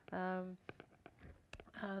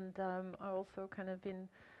 And I also kind of been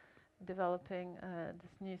developing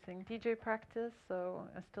this new thing, DJ practice. So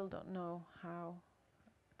I still don't know how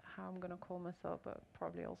I'm going to call myself, but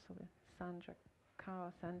probably also with Sandra K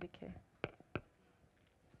or Sandy K.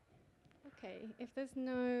 Okay, if there's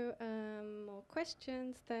no more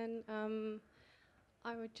questions, then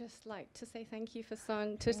I would just like to say thank you to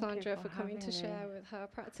Sandra for coming to share with her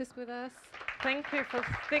practice with us. Thank you for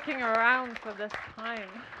sticking around for this time.